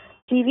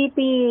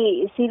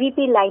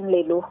सीवीपी लाइन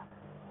ले लो।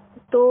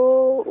 तो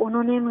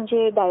उन्होंने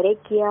मुझे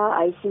डायरेक्ट किया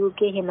आईसीयू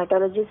के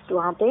हेमाटोलॉजिस्ट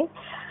वहाँ पे।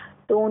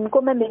 तो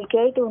उनको मैं मिल के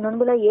आई तो उन्होंने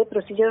बोला ये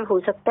प्रोसीजर हो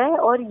सकता है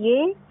और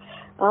ये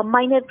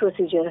माइनर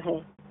प्रोसीजर है।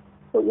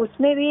 तो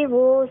उसमें भी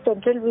वो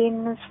सेंट्रल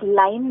वेनस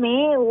लाइन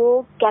में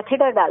वो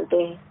कैथेटर डालते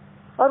हैं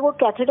और वो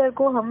कैथेटर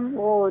को हम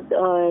वो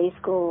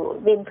इसको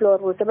वेन फ्लो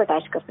और वो सब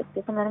अटैच कर सकते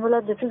हैं। तो मैंने बोला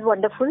दिस इज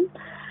वंडरफुल।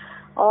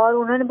 और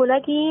उन्होंने बोला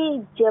कि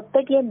जब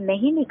तक ये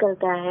नहीं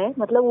निकलता है,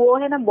 मतलब वो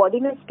है ना बॉडी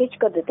में स्टिच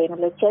कर देते हैं,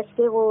 मतलब चेस्ट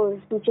से वो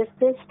चेस्ट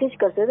से स्टिच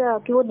कर देते हैं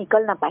कि वो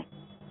निकल ना पाए।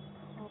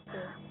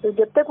 तो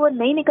जब तक वो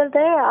नहीं निकलता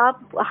है आप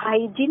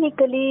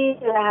हाइजीनिकली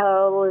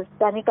वो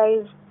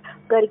सैनिटाइज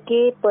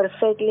करके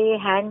परफेक्टली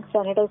हैंड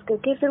सैनिटाइज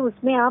करके फिर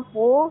उसमें आप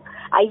वो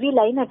आईवी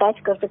लाइन अटैच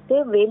कर सकते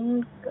हैं,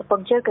 वेन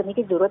पंक्चर करने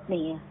की जरूरत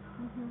नहीं है।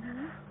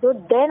 तो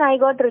देन आई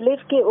गॉट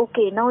रिलीफ कि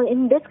okay now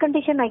in this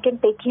condition I can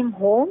take him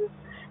home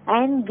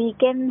and we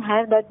can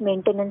have that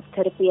maintenance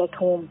therapy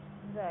at home.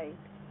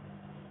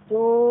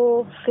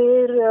 तो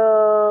फिर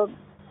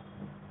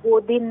वो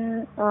दिन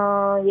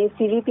ये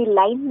सीवीपी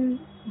लाइन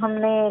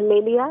हमने ले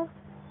लिया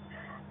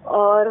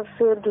और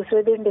फिर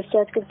दूसरे दिन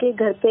डिस्चार्ज करके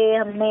घर पे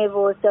हमने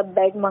वो सब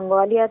बेड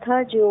मंगवा लिया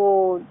था जो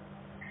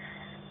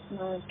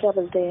क्या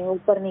बोलते हैं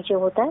ऊपर नीचे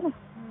होता है ना,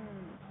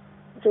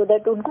 सो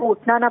दैट उनको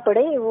उठना ना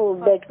पड़े। वो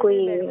बेड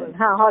कोई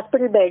हाँ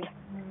हॉस्पिटल बेड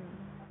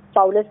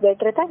पाउलस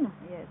बेड रहता है ना,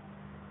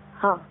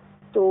 हाँ।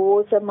 तो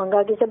वो सब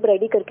मंगा के सब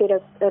रेडी करके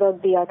रख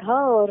दिया था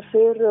और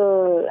फिर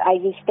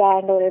आईवी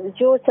स्टैंड और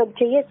जो सब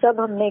चाहिए सब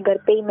हमने घर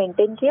पे ही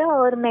मेंटेन किया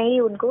और मैं ही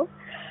उनको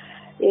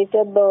ये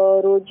सब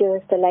रोज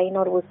सलाइन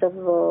और वो सब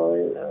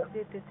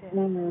देते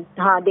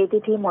थे। हाँ देती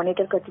थी,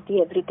 मॉनिटर करती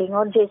थी एवरीथिंग।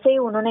 और जैसे ही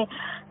उन्होंने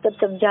सब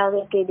समझा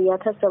के दिया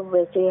था सब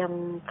वैसे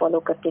हम फॉलो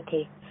करते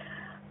थे।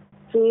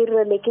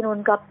 फिर लेकिन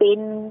उनका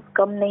पेन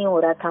कम नहीं हो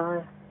रहा था।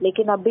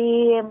 लेकिन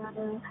अभी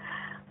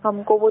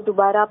हमको वो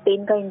दोबारा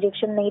पेन का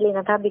इंजेक्शन नहीं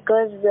लेना था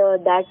because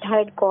that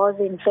had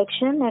cause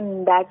infection and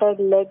that had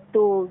led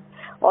to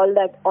all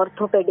that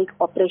orthopaedic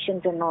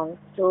operations and all.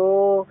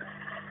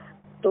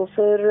 तो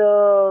फिर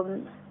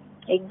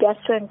एक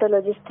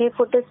गैस्ट्रोएंटरोलॉजिस्ट थे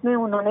फोर्टिस में,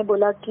 उन्होंने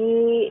बोला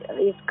कि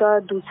इसका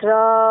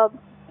दूसरा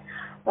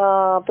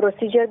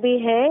प्रोसीजर भी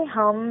है।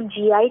 हम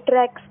जीआई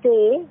ट्रैक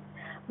से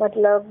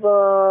मतलब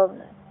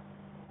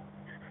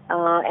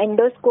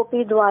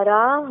एंडोस्कोपी द्वारा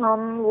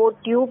हम वो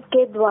ट्यूब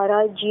के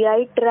द्वारा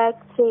जीआई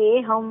ट्रैक से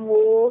हम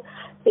वो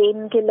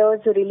पेन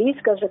किलर्स रिलीज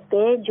कर सकते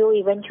हैं जो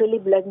इवेंचुअली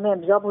ब्लड में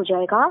एब्जॉर्ब हो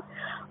जाएगा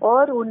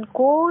और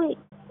उनको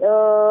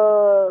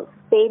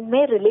पेन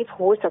में रिलीफ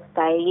हो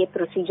सकता है ये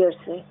प्रोसीजर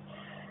से।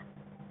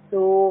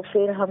 तो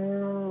फिर हम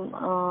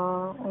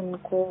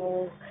उनको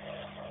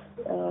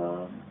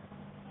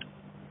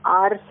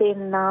आर से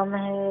नाम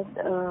है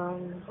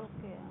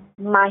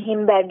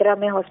माहिम बैड्रा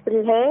में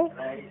हॉस्पिटल है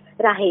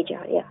राहेजा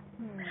या,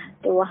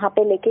 तो वहाँ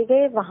पे लेके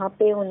गए। वहाँ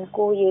पे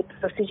उनको ये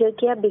प्रोसीजर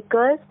किया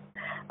बिकॉज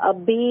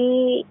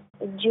अभी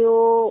जो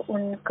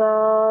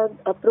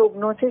उनका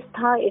प्रोग्नोसिस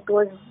था it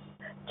was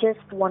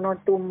just 1 or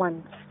 2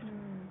 months।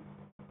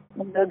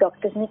 मतलब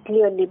डॉक्टर्स ने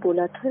क्लियरली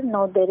बोला था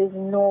नाउ देयर इज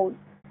नो,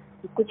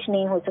 कुछ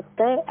नहीं हो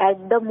सकता है। At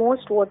the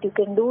most what you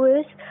can do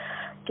is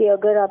कि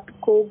अगर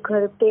आपको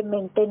घर पे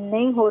मेंटेन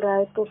नहीं हो रहा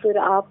है तो फिर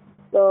आप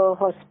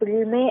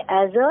हॉस्पिटल में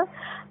एज अ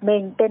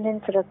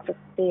मेंटेनेंस रख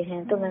सकते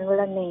हैं। तो मैंने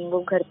बोला नहीं वो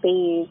घर पे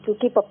ही,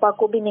 क्योंकि पापा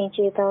को भी नहीं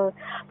चाहिए था,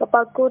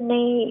 पापा को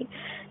नहीं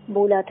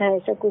बोला था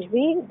ऐसा कुछ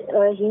भी।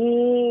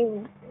 ही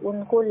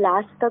उनको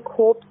लास्ट तक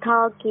होप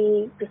था कि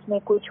इसमें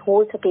कुछ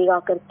हो सकेगा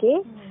करके,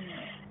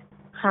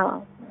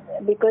 हाँ।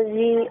 Because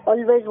he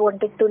always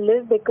wanted to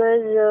live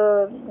because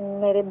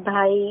मेरे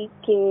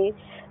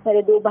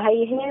 2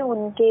 भाई हैं,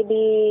 उनके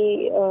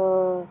भी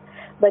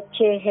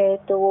बच्चे हैं।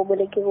 तो वो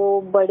बोले कि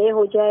वो बड़े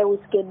हो जाए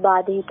उसके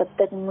बाद ही, तब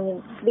तक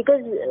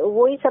बिकॉज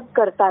वही सब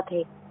करता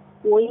थे,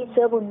 वही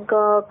सब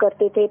उनका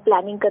करते थे,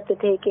 प्लानिंग करते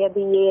थे कि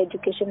अभी ये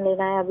एजुकेशन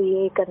लेना है, अभी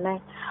ये करना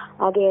है,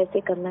 आगे ऐसे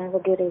करना है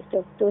वगैरह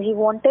सब। तो ही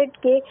वांटेड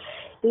के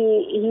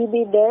he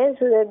be there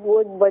so that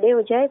वो बड़े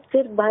हो जाए,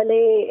 फिर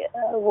भले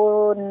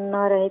वो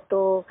ना रहे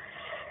तो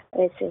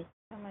ऐसे।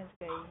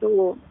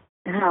 तो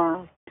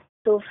हाँ,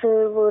 तो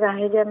फिर वो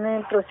राहेजा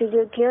में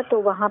प्रोसीजर किया। तो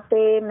वहाँ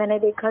पे मैंने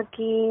देखा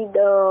कि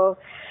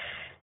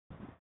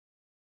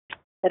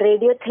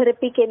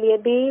रेडियोथेरेपी के लिए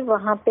भी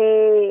वहाँ पे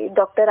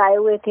डॉक्टर आए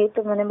हुए थे,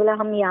 तो मैंने बोला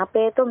हम यहाँ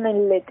पे तो मिल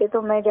लेते।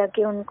 तो मैं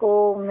जाके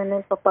उनको मैंने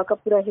पापा का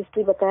पूरा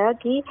हिस्ट्री बताया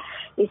कि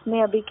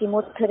इसमें अभी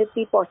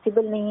कीमोथेरेपी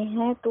पॉसिबल नहीं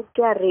है, तो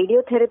क्या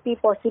रेडियोथेरेपी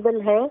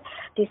पॉसिबल है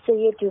जिससे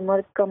ये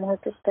ट्यूमर कम हो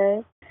सकता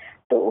है।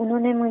 तो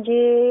उन्होंने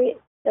मुझे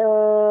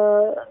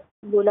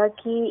बोला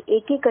कि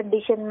एक ही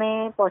कंडीशन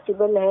में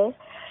पॉसिबल है,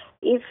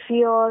 if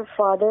your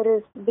father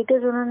is,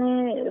 because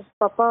उन्होंने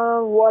पापा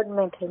वार्ड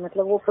में थे,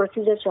 मतलब वो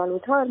प्रोसीजर चालू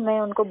था और मैं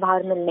उनको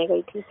बाहर मिलने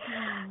गई थी।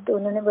 तो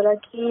उन्होंने बोला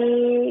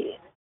कि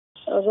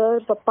अगर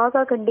पापा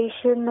का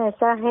कंडीशन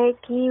ऐसा है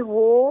कि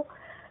वो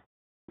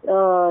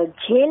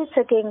झेल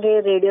सकेंगे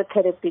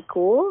रेडियोथेरेपी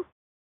को,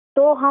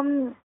 तो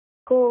हम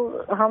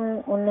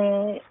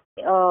उन्हें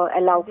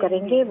अलाउ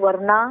करेंगे,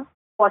 वरना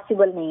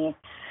पॉसिबल नहीं है।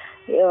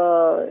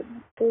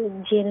 तो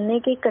झेलने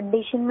की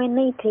कंडीशन में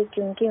नहीं थे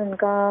क्योंकि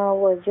उनका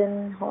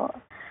वजन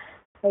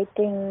I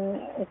think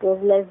it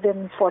was less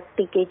than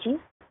 40 kg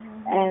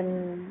and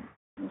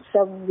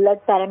सब ब्लड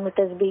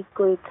पैरामीटर्स भी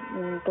कोई।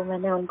 तो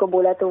मैंने उनको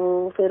बोला,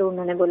 तो फिर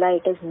उन्होंने बोला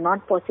it is not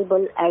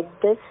possible at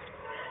this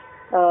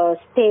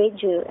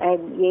stage,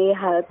 and ये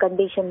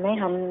कंडीशन में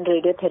हम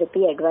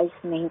रेडियोथेरेपी एडवाइस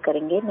नहीं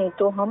करेंगे। नहीं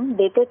तो हम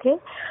देते थे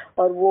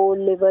और वो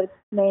लिवर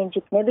में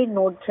जितने भी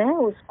नोड्स हैं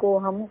उसको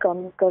हम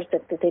कम कर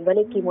सकते थे,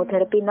 भले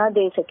कीमोथेरेपी ना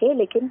दे सके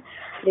लेकिन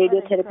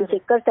रेडियोथेरेपी से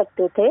कर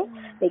सकते थे,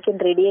 लेकिन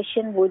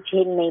रेडिएशन वो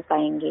झेल नहीं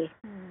पाएंगे।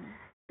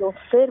 तो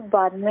फिर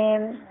बाद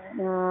में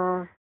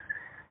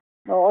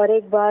और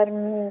एक बार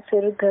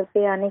फिर घर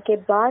पे आने के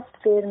बाद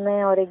फिर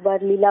मैं और एक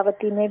बार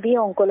लीलावती में भी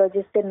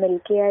ऑन्कोलॉजिस्ट से मिल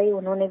के आई,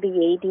 उन्होंने भी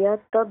यही दिया।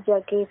 तब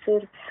जाके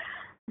फिर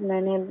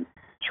मैंने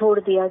छोड़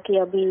दिया कि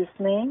अभी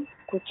इसमें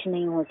कुछ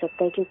नहीं हो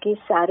सकता है, क्योंकि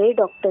सारे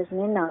डॉक्टर्स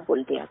ने ना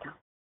बोल दिया था।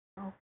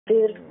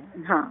 फिर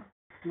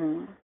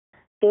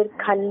फिर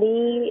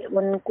खाली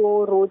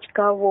उनको रोज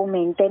का वो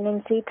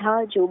मेंटेनेंस ही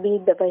था, जो भी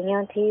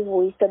दवाइयाँ थी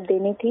वही सब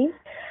देनी थी,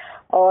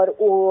 और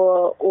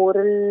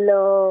ओरल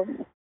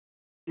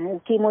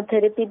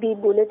कीमोथेरेपी भी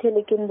बोले थे,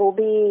 लेकिन वो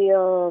भी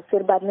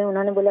फिर बाद में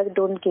उन्होंने बोला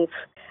don't give.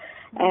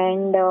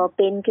 And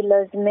pain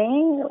killers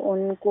में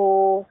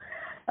उनको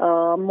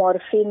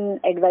मॉर्फिन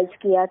एडवाइस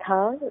किया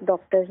था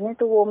डॉक्टर्स ने,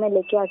 तो वो मैं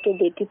लेके आके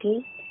देती थी।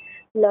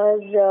 प्लस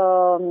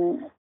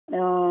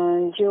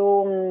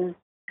जो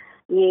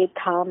ये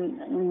था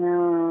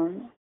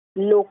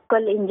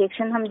लोकल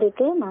इंजेक्शन हम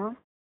देते हैं ना,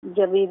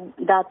 जब भी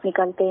दांत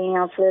निकालते हैं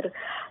या फिर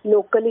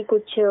लोकली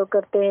कुछ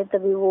करते हैं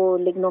तभी वो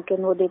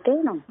लिग्नोकेन वो देते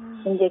हैं ना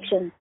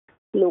इंजेक्शन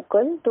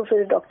लोकल। तो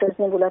फिर डॉक्टर्स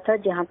ने बोला था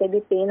जहाँ पे भी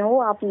पेन हो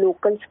आप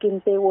लोकल स्किन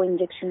पे वो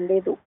इंजेक्शन दे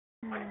दो,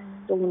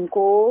 तो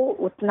उनको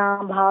उतना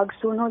भाग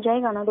सुन हो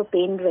जाएगा ना, तो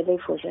पेन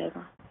रिलीफ हो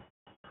जाएगा।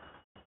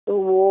 तो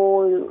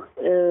वो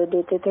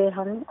देते थे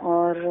हम,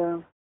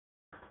 और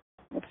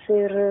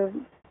फिर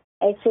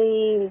ऐसे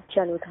ही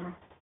चालू था।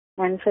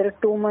 एंड फिर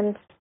 2 months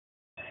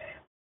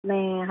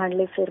में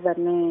हार्डली फिर बाद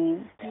में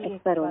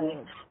एक्सपायर हो गए।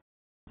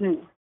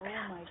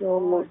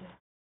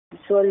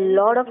 So a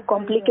lot of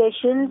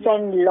complications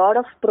and lot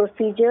of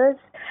procedures,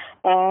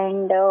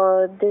 and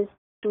this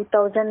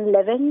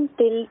 2011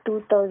 till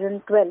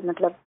 2012,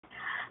 मतलब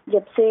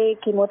जब से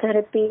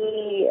कीमोथेरेपी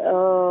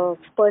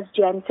 1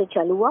 Jan से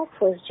चालू हुआ,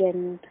 1 Jan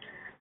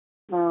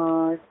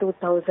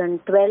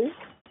 2012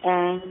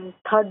 एंड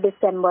 3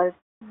 December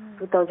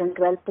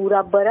 2012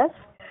 पूरा बरस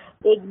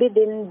एक भी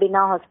दिन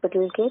बिना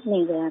हॉस्पिटल के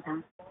नहीं गया था।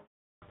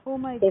 Oh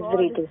my God,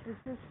 this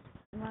is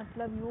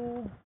मतलब you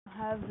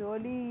have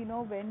really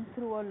went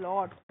through a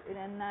lot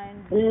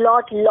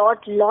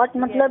lot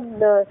मतलब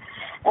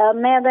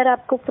मैं अगर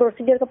आपको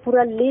प्रोसीजर का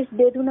पूरा लिस्ट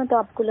दे दूं ना तो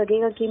आपको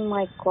लगेगा कि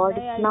माय गॉड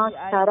इतना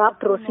सारा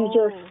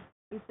प्रोसीजर,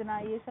 इतना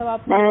ये सब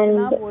आपने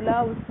इतना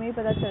बोला उसमें ही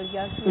पता चल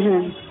गया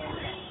कि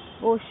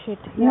oh shit,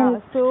 yeah.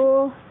 So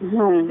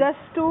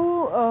just to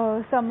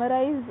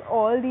summarize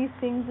all these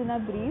things in a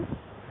brief,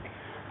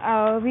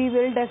 we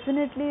will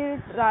definitely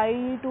try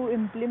to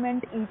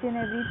implement each and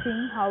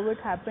everything, how it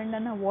happened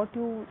and what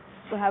you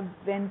have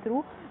went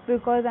through,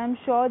 because I'm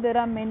sure there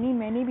are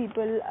many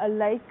people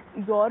like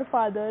your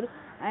father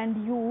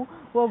and you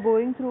who are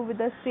going through with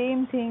the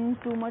same thing,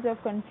 too much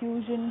of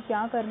confusion,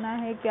 क्या करना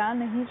है क्या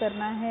नहीं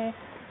करना है,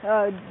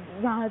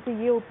 यहाँ से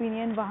ये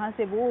opinion वहाँ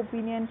से वो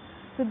opinion.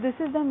 So this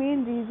is the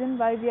main reason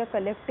why we are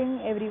collecting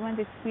everyone's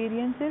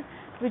experiences,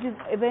 which is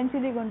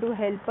eventually going to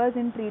help us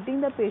in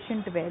treating the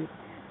patient well.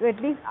 तो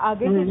एटलीस्ट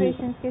आगे के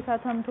पेशेंट्स के साथ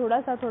हम थोड़ा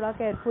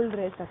केयरफुल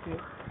रह सके,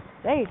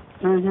 राइट?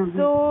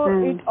 सो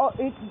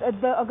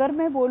अगर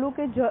मैं बोलूँ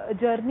कि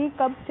जर्नी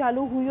कब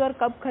चालू हुई और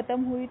कब खत्म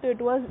हुई, तो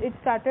इट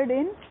स्टार्टेड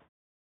इन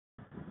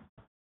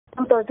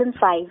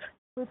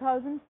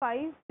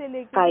 2005 से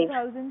लेकर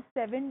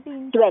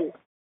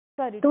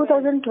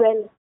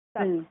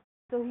 2012.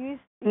 So he's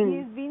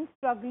been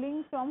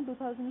struggling from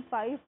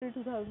 2005 to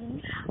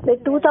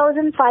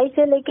 2005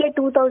 से लेके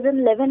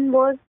 2011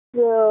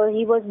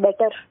 he was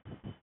better.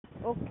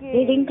 Okay.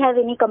 He didn't have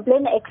any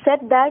complaint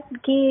except that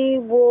कि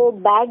वो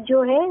बैग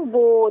जो है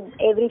वो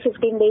every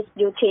 15 days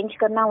जो चेंज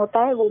करना होता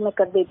है वो मैं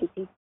कर देती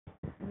थी.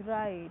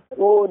 Right.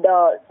 वो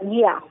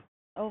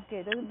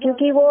ओके,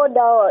 क्योंकि वो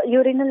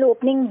यूरिनल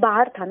ओपनिंग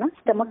बाहर था ना,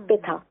 स्टमक पे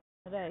था।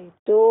 राइट।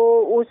 तो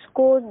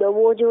उसको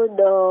वो जो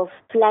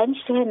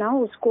फ्लैंज है ना,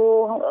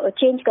 उसको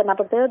चेंज करना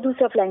पड़ता है और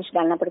दूसरा फ्लैंज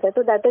डालना पड़ता है।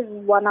 तो दैट इज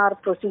 1 hour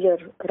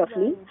प्रोसीजर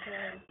रफली।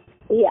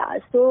 या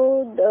सो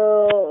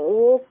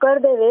वो कर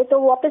देवे तो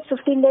वापस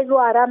 15 days वो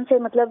आराम से,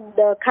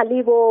 मतलब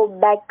खाली वो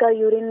बैग का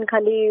यूरिन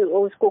खाली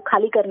उसको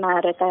खाली करना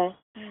रहता है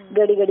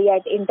घड़ी घड़ी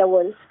एट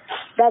इंटरवल्स,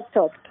 दैट्स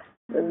ऑल।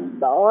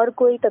 और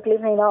कोई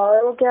तकलीफ नहीं था।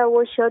 और वो क्या,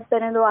 वो शर्ट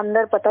पहने तो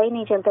अंदर पता ही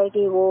नहीं चलता है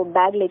कि वो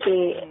बैग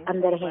लेके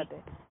अंदर है।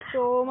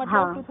 तो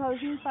मतलब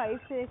 2005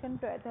 से लेकर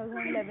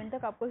 2011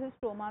 तक आपको सिर्फ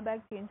स्टोमा बैग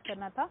चेंज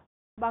करना था।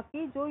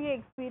 बाकी जो ये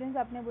एक्सपीरियंस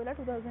आपने बोला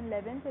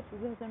 2011 से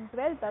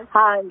 2012 तक,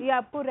 ये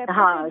आपको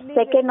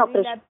सेकेंड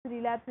ऑपरेशन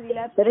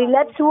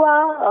रिलैप्स हुआ।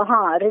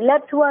 हाँ,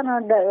 रिलैप्स हुआ ना,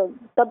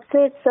 तब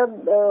से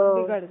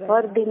सब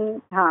हर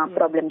दिन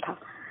प्रॉब्लम था।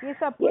 ये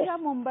सब कुछ आप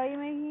मुंबई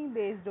में ही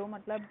बेस्ड हो,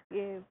 मतलब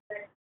ये?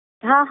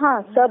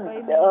 हाँ,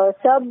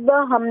 सब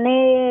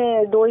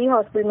हमने 2 ही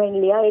हॉस्पिटल में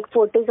लिया, एक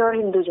फोर्टिस और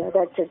हिंदुजा,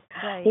 दैट्स इट।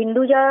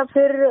 हिंदुजा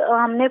फिर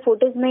हमने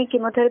फोर्टिस में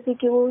कीमोथेरेपी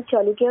की वो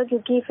चालू किया,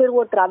 क्योंकि फिर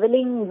वो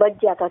ट्रैवलिंग बच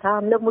जाता था।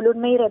 हम लोग मुलुंड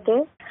में ही रहते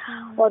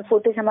और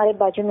फोर्टिस हमारे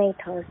बाजू में ही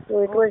था।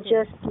 So it was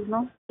just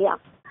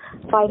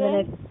 5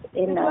 minutes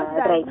in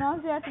drive.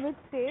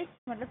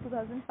 मतलब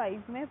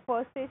 2005 में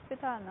फर्स्ट स्टेज पे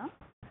था ना?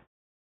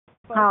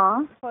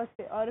 हाँ,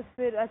 फर्स्ट। और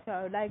फिर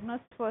अच्छा, डायग्नोस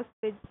फर्स्ट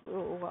स्टेज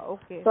होगा।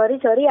 ओके,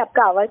 सॉरी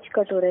आपका आवाज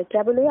कट हो रहा है,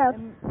 क्या बोले आप?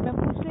 मैं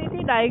पूछ रही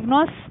थी,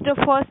 डायग्नोस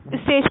फर्स्ट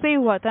स्टेज पे ही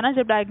हुआ था ना?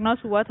 जब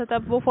डायग्नोस हुआ था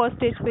तब वो फर्स्ट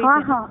स्टेज पे ही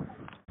था।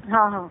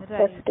 हाँ,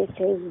 फर्स्ट स्टेज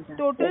पे ही।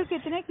 टोटल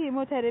कितने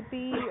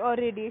कीमोथेरेपी और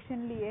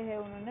रेडिएशन लिए हैं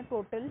उन्होंने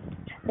टोटल?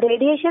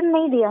 रेडिएशन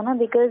नहीं दिया ना,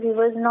 because he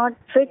was not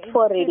fit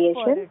for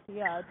radiation.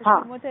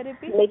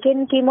 Chemotherapy,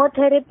 लेकिन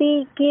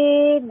कीमोथेरेपी के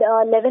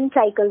 11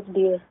 साइकिल्स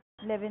दिए।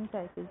 11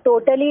 साइकिल,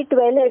 टोटली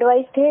 12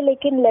 एडवाइस थे,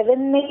 लेकिन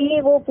 11 में ही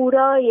वो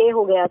पूरा ये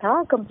हो गया था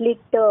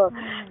कंप्लीट।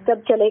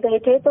 सब चले गए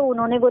थे, तो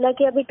उन्होंने बोला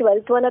कि अभी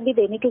 12th वाला भी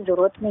देने की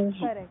जरूरत नहीं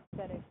है।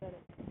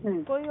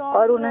 करेक्ट। कोई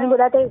और उन्होंने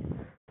बोला था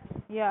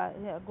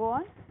गो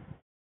ऑन।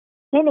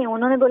 नहीं,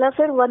 उन्होंने बोला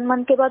फिर 1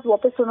 month के बाद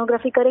वापस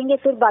सोनोग्राफी करेंगे,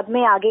 फिर बाद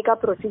में आगे का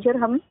प्रोसीजर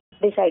हम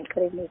डिसाइड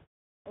करेंगे।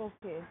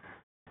 ओके,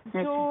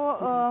 तो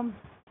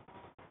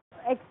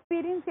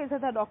एक्सपीरियंस कैसा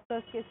था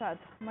डॉक्टर्स के साथ?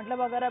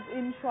 मतलब अगर आप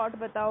इन शॉर्ट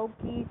बताओ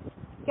कि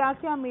क्या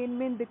क्या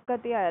मेन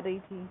दिक्कतें आ रही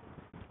थी?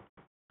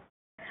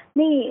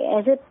 नहीं,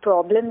 ऐसे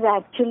प्रॉब्लम्स,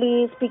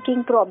 एक्चुअली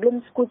स्पीकिंग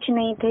प्रॉब्लम्स कुछ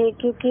नहीं थे,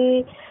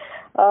 क्योंकि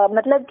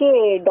मतलब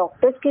कि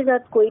डॉक्टर्स के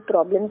साथ कोई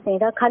प्रॉब्लम्स नहीं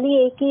था। खाली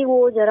एक ही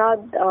वो जरा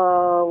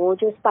वो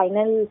जो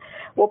स्पाइनल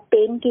वो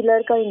पेन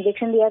किलर का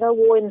इंजेक्शन दिया था,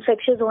 वो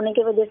इन्फेक्शियस होने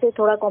की वजह से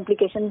थोड़ा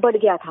कॉम्प्लिकेशन बढ़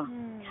गया था।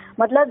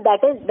 मतलब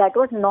दैट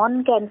वाज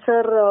नॉन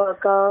कैंसर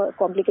का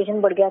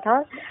कॉम्प्लिकेशन बढ़ गया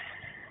था,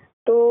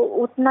 तो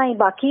उतना ही।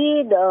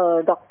 बाकी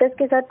डॉक्टर्स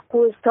के साथ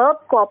सब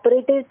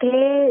कोऑपरेटिव थे,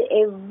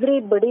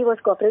 एवरीबडी वाज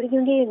कोऑपरेटिव,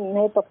 क्योंकि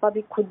मेरे पापा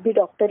भी खुद भी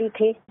डॉक्टर ही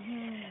थे।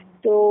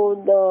 तो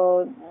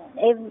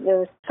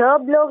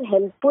सब लोग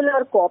हेल्पफुल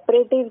और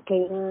कोऑपरेटिव थे।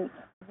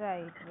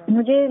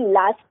 मुझे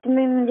लास्ट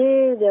में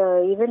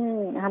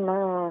इवन हम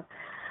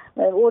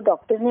वो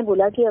डॉक्टर ने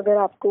बोला कि अगर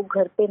आपको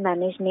घर पे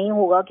मैनेज नहीं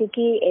होगा,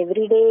 क्योंकि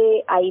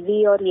एवरीडे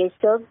आईवी और ये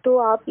सब, तो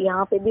आप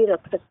यहाँ पे भी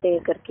रख सकते हैं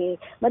करके।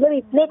 मतलब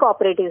इतने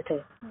कोऑपरेटिव थे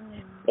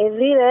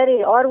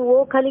एवरीवेयर। और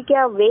वो खाली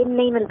क्या, वेन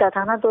नहीं मिलता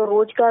था ना, तो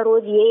रोज का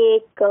रोज ये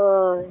एक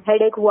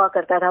हेडेक हुआ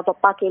करता था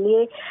पापा के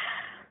लिए,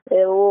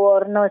 वो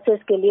और नर्सेस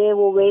के लिए।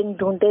 वो वेन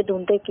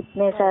ढूंढते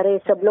कितने सारे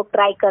सब लोग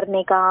ट्राई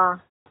करने का,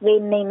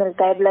 वेन नहीं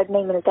मिलता है, ब्लड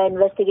नहीं मिलता है,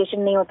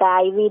 इन्वेस्टिगेशन नहीं होता है,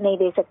 आईवी नहीं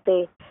दे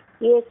सकते,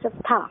 ये सब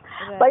था।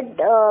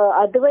 बट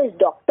अदरवाइज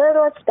डॉक्टर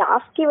और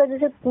स्टाफ की वजह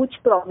से कुछ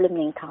प्रॉब्लम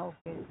नहीं था।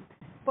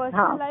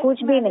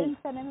 कुछ भी नहीं।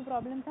 करने में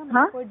प्रॉब्लम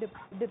था? कोई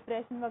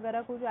डिप्रेशन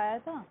वगैरह कुछ आया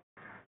था?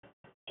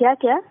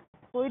 क्या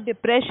कोई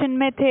डिप्रेशन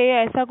में थे,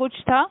 ऐसा कुछ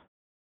था?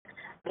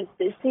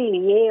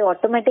 ये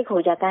ऑटोमेटिक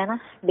हो जाता है ना,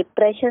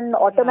 डिप्रेशन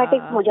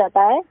ऑटोमेटिक हो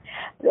जाता है।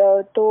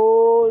 तो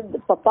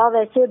पापा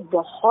वैसे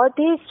बहुत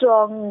ही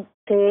स्ट्रांग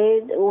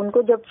थे।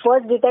 उनको जब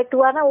फर्स्ट डिटेक्ट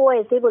हुआ ना, वो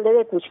ऐसे ही बोल रहे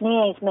थे कुछ नहीं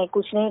है इसमें,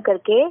 कुछ नहीं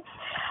करके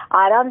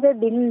आराम से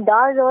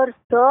बिंदास और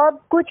सब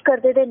कुछ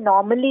करते थे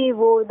नॉर्मली।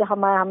 वो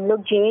हम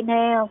लोग जैन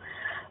हैं,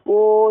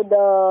 वो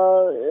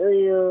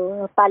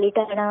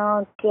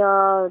पालिटाना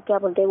क्या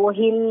बोलते हैं, वो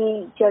हिल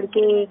चढ़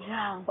के,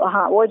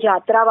 हाँ, वो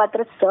यात्रा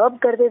वात्रा सब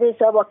करते थे,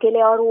 सब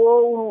अकेले। और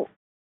वो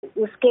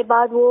उसके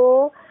बाद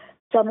वो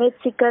समेत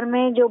सिकर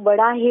में जो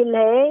बड़ा हिल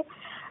है,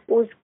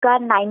 उसका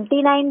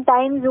 99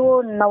 टाइम्स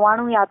वो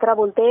 99 यात्रा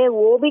बोलते हैं,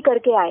 वो भी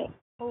करके आए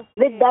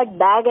with that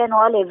bag and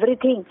all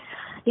everything.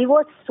 He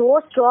was so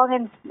strong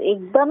and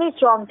एकदम ही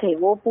स्ट्रांग थे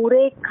वो।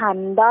 पूरे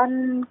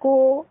खानदान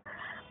को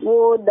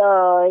वो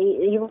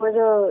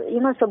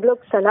सब लोग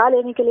सलाह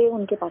लेने के लिए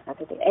उनके पास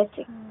आते थे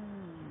ऐसे।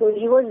 तो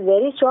he was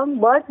very strong.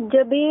 But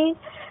जब भी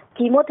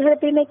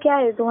कीमोथेरेपी में क्या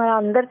है, तुम्हारा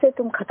अंदर से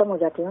तुम खत्म हो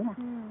जाते हो ना,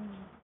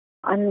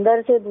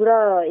 अंदर से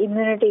पूरा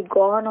इम्यूनिटी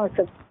गॉन और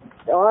सब,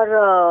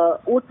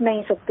 और उठ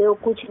नहीं सकते हो,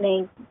 कुछ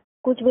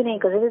भी नहीं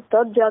कर सकते,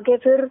 तब जाके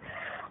फिर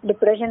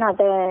डिप्रेशन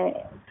आता है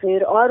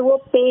फिर। और वो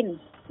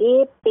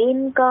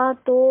पेन का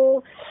तो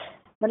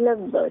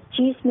मतलब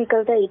चीज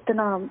निकलता है,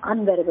 इतना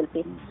अनबेरेबल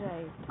पेन,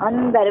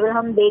 अनबेरेबल,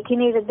 हम देख ही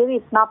नहीं सकते थे,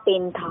 इतना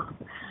पेन था।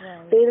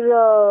 फिर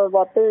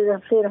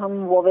वापस फिर हम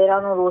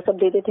वोवेरान और वो सब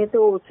देते थे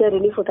तो उससे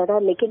रिलीफ होता था,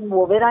 लेकिन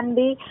वोवेरान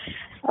भी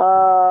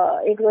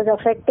it was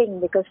affecting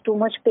because too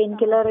much pain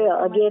killer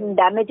again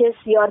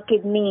damages your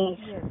kidney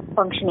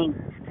functioning.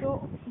 तो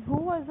who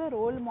was a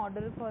role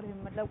model for him,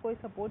 मतलब कोई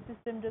सपोर्ट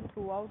सिस्टम जो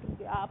थ्रू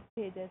आउट आप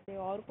थे जैसे,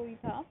 और कोई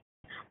था?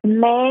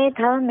 मैं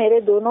था,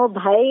 मेरे दोनों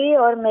भाई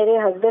और मेरे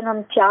हस्बैंड,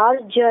 हम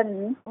 4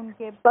 जन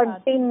उनके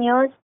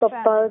कंटिन्यूस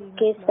पापा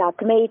के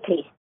साथ में ही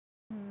थे।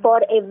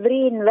 For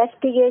every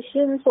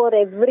investigation, for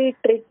every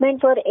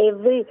treatment, for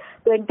every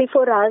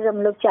 24 hours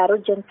हम लोग चारों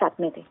जन साथ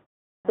में थे,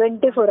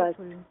 24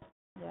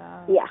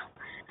 आवर्स या।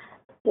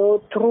 तो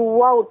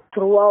थ्रू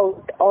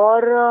आउट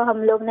और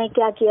हम लोग ने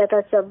क्या किया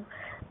था, सब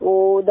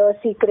वो द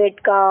सीक्रेट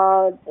का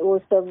वो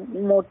सब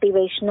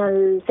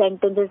मोटिवेशनल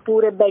सेंटेंसेस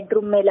पूरे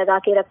बेडरूम में लगा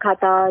के रखा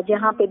था,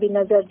 जहाँ पे भी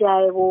नजर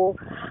जाए वो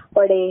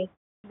पढ़े।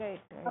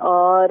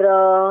 और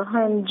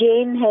हम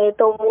जैन है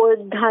तो वो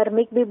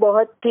धार्मिक भी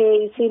बहुत थे,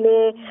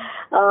 इसीलिए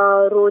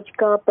रोज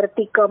का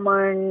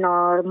प्रतिक्रमण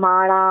और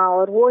माला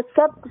और वो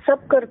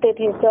सब करते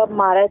थे, सब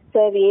महाराज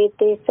सर ये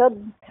थे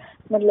सब,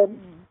 मतलब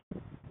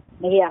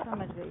या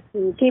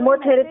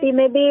कीमोथेरेपी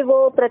में भी वो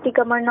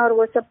प्रतिक्रमण और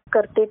वो सब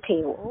करते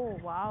थे वो। Oh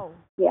wow.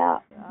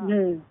 या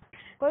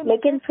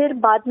लेकिन फिर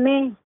बाद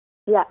में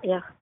या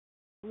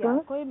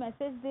कोई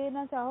मैसेज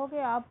देना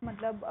चाहोगे आप,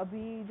 मतलब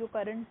अभी जो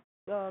करंट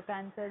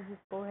कैंसर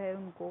जिसको है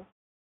उनको,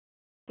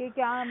 कि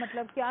क्या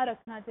मतलब क्या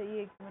रखना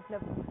चाहिए,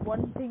 मतलब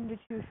one thing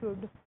which you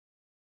should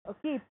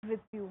keep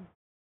with you?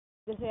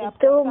 जैसे आप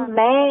तो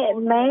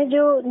मैं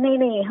जो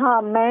नहीं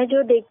हाँ, मैं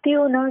जो देखती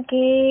हूँ ना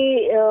कि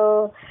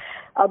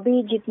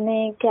अभी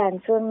जितने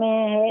कैंसर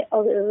में है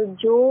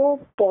जो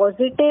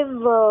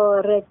पॉजिटिव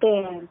रहते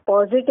हैं,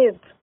 पॉजिटिव,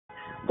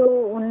 तो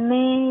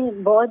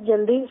उनमें बहुत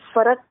जल्दी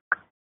फर्क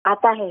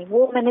आता है,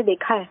 वो मैंने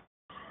देखा है।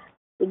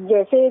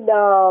 जैसे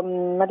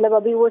मतलब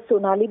अभी वो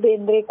सोनाली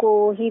बेंद्रे को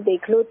ही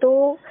देख लो, तो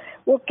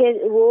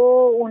वो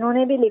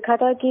उन्होंने भी लिखा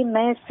था कि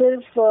मैं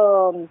सिर्फ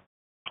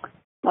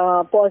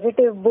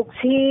पॉजिटिव बुक्स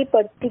ही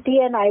पढ़ती थी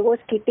and I was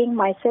keeping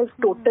my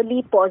self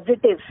totally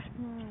positive.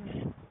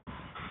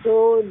 So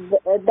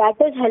that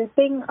is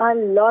helping a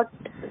lot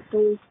to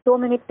so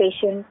many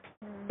patients.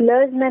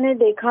 Plus मैंने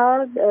देखा,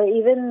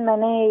 इवन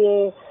मैंने ये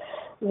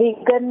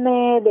वीगन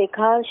में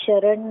देखा,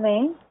 शरण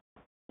में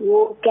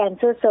वो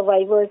कैंसर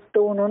सर्वाइवर्स,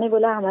 तो उन्होंने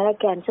बोला हमारा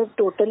कैंसर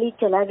टोटली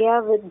चला गया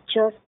with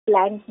just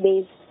plant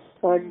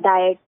based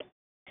diet,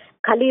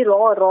 खाली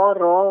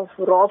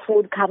रॉ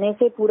फूड खाने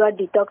से पूरा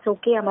डिटॉक्स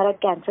होके हमारा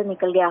कैंसर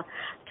निकल गया।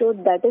 So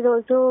that is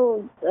also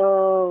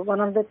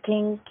one of the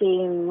thing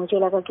कि मुझे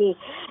लगा कि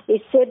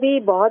इससे भी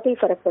बहुत ही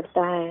फर्क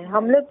पड़ता है।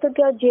 हम लोग तो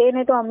क्या जैन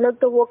है तो हम लोग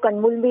तो वो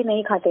कंदमूल भी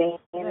नहीं खाते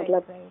हैं,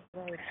 मतलब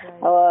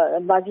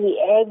बाकी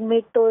एग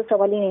मीट तो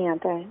सवाल ही नहीं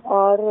आता है,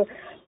 और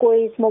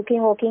कोई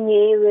स्मोकिंग वोकिंग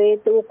ये वे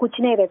तो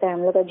कुछ नहीं रहता है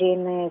हम लोग का जैन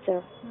में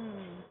ऐसा।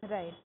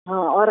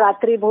 हाँ, और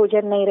रात्रि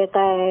भोजन नहीं रहता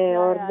है,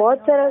 और बहुत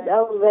सारा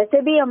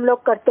वैसे भी हम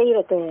लोग करते ही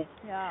रहते हैं।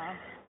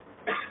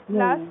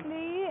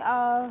 Lastly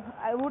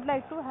I would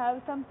like to have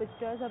some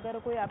pictures, अगर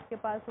कोई आपके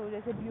पास हो,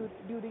 जैसे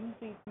ड्यूरिंग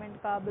ट्रीटमेंट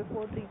का,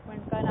 बिफोर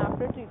ट्रीटमेंट का एंड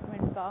आफ्टर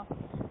ट्रीटमेंट का,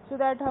 सो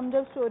दैट हम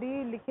जब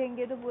स्टोरी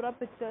लिखेंगे तो पूरा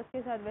पिक्चर्स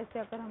के साथ, वैसे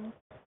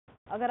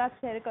अगर आप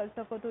शेयर कर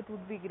सको तो इट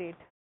वुड बी ग्रेट।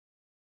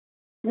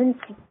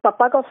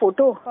 पापा का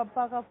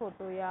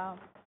फोटो या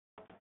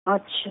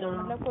अच्छा,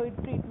 मतलब कोई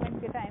ट्रीटमेंट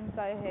के टाइम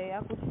का है या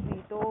कुछ भी,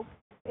 तो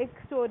एक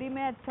स्टोरी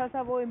में अच्छा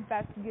सा वो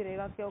इम्पैक्ट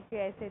गिरेगा, क्योंकि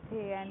ऐसे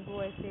थे एंड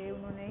वो ऐसे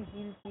उन्होंने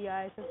हील किया,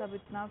 ऐसा सब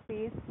इतना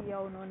फेस किया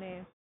उन्होंने,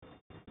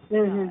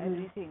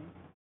 एवरीथिंग।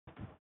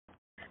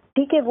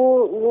 ठीक है,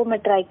 वो मैं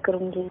ट्राई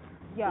करूंगी।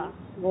 या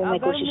वो मैं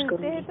अगर कोशिश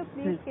मिलते हैं तो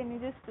please can you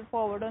just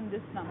forward on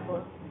this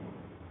number?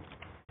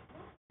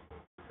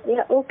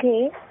 Yeah okay.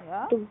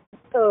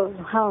 तो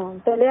हाँ,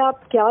 पहले आप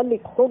क्या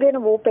लिखोगे ना,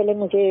 वो पहले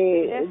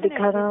मुझे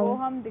दिखाना। वो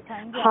हम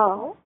दिखाएंगे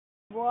आपको,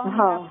 वो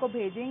हम आपको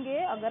भेजेंगे।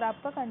 अगर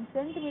आपका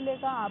कंसेंट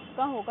मिलेगा,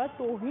 आपका होगा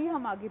तो ही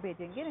हम आगे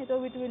भेजेंगे, नहीं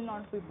तो it will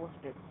not be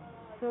posted,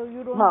 so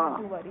you don't have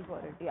to worry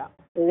for it. Yeah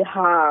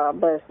हाँ,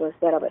 बस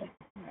बराबर है।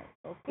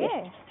 Okay,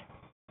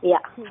 yeah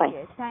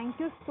fine.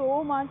 Thank you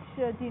so much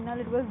Jinal,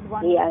 it was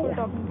wonderful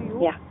talking to you.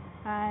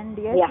 And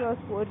yes, your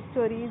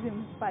story is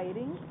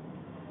inspiring.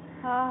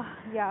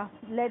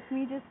 Let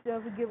me just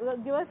give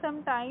us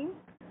some time.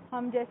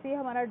 हम जैसे ही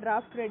हमारा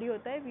draft ready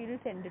होता है, we will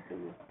send it to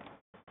you.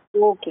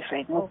 Okay,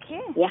 fine.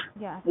 Okay. Yeah.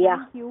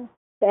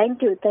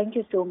 Thank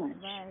you so much.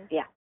 Bye.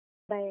 Yeah.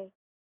 Bye.